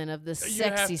installment of this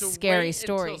sexy, scary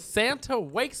story. Santa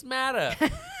wakes Matt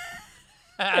up.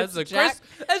 As a Jack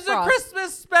Frost.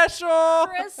 Christmas special.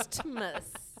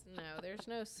 Christmas. No, there's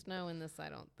no snow in this, I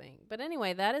don't think. But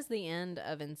anyway, that is the end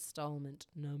of installment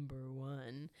number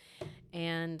 1.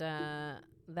 And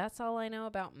that's all I know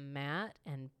about Matt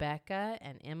and Becca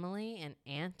and Emily and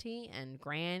Auntie and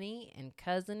Granny and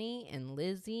Cousiny and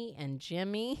Lizzie and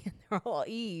Jimmy. They're all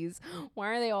E's. Why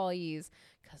are they all E's?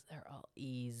 Because they're all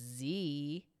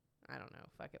easy. I don't know.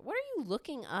 Fuck it. What are you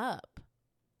looking up?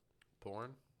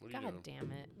 Porn? What are you God doing?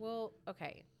 damn it. Well,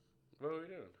 okay. What are we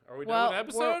doing? Are we done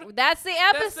with the episode? That's the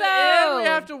episode. That's the end. We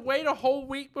have to wait a whole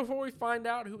week before we find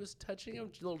out who was touching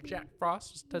him. Little Jack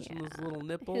Frost was touching his little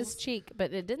nipples. His cheek,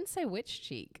 but it didn't say which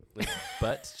cheek. His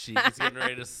butt cheek. He's getting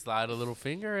ready to slide a little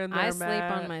finger in there, I sleep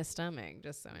Matt. on my stomach,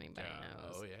 just so anybody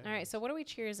knows. Oh, yeah. All right, so what are we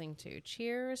cheersing to?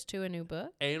 Cheers to a new book?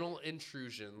 Anal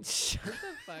intrusions. Shut the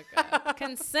fuck up.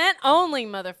 Consent only,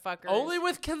 motherfuckers. Only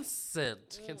with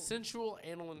consent. Consensual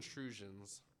anal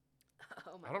intrusions.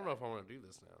 Oh my I don't know if I want to do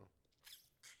this now.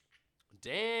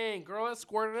 Dang, girl, that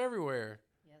squirted everywhere.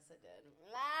 Yes, it did.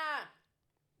 Ah!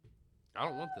 I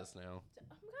don't want this now. Oh,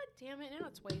 God damn it. Now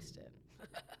it's wasted.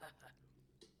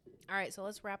 All right, so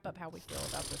let's wrap up how we feel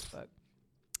about this book.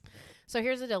 So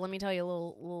here's the deal. Let me tell you a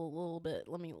little bit.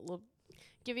 Let me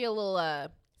give you a little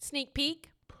sneak peek.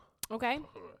 Okay?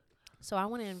 So I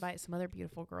want to invite some other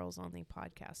beautiful girls on the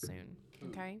podcast soon.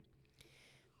 Okay?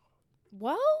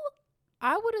 Well,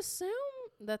 I would assume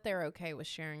that they're okay with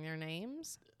sharing their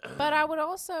names, but I would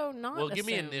also not Well, give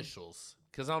me assume initials,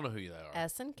 because I don't know who they are.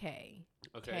 S and K.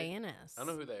 Okay. K and S. I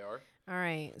know who they are. All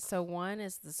right. So one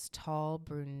is this tall,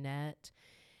 brunette,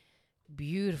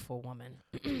 beautiful woman.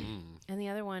 And the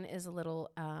other one is a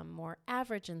little more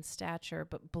average in stature,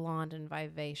 but blonde and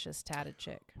vivacious tatted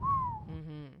chick.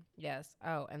 Yes.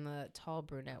 Oh, and the tall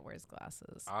brunette wears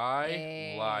glasses.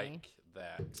 I like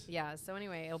that. Yeah. So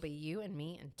anyway, it'll be you and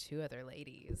me and 2 other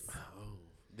ladies. Oh,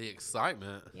 the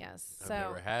excitement. Yes. I've So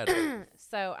never had it.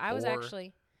 so I was Four.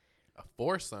 actually A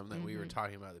foursome that we were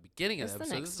talking about at the beginning of That's the the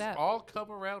episode. next This step. is all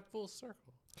come around full circle.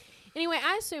 Anyway,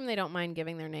 I assume they don't mind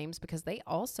giving their names because they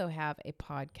also have a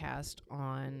podcast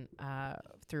on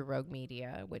through Rogue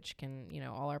Media, which can,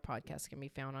 all our podcasts can be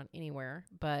found on anywhere.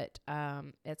 But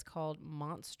it's called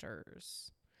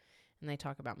Monsters, and they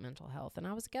talk about mental health. And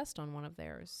I was a guest on one of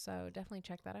theirs, so definitely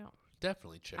check that out.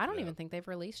 Definitely check I don't it even out. think they've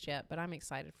released yet, but I'm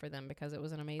excited for them because it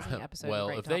was an amazing episode. Well,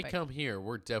 and if great they topic. come here,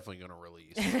 we're definitely going to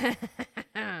release.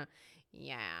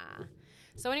 Yeah.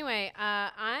 So anyway,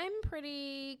 I'm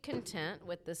pretty content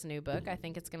with this new book. I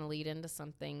think it's going to lead into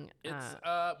something. It's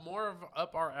more of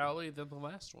up our alley than the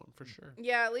last one, for sure.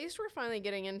 Yeah, at least we're finally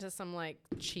getting into some like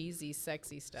cheesy,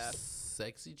 sexy stuff.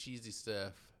 Sexy, cheesy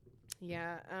stuff.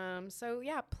 Yeah. So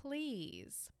yeah,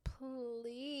 please.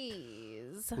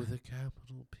 With a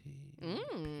capital P.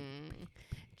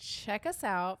 Check us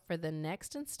out for the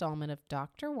next installment of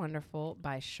Dr. Wonderful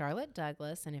by Charlotte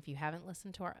Douglas. And if you haven't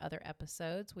listened to our other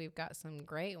episodes, we've got some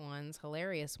great ones,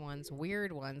 hilarious ones,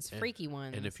 weird ones, freaky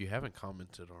ones. And if you haven't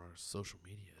commented on our social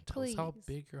media, tell us how Please.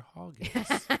 big your hog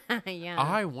is. yeah,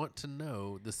 I want to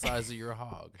know the size of your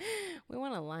hog. we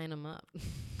want to line them up.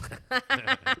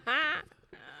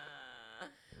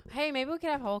 Hey, maybe we could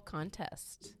have a whole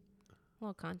contest. A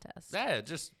little contest. Yeah,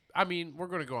 we're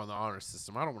going to go on the honor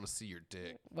system. I don't want to see your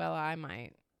dick. Well, I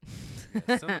might.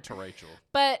 Send it to Rachel.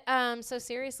 But so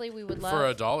seriously, we would love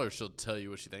For $1, she'll tell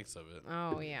you what she thinks of it.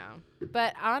 Oh yeah.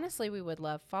 But honestly, we would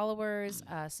love followers,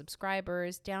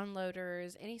 subscribers,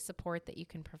 downloaders, any support that you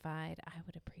can provide. I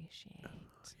would appreciate. Yeah,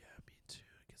 me too.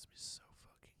 It gets me so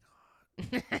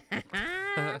fucking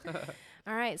hot.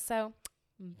 All right, so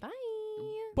bye.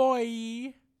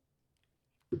 Boy.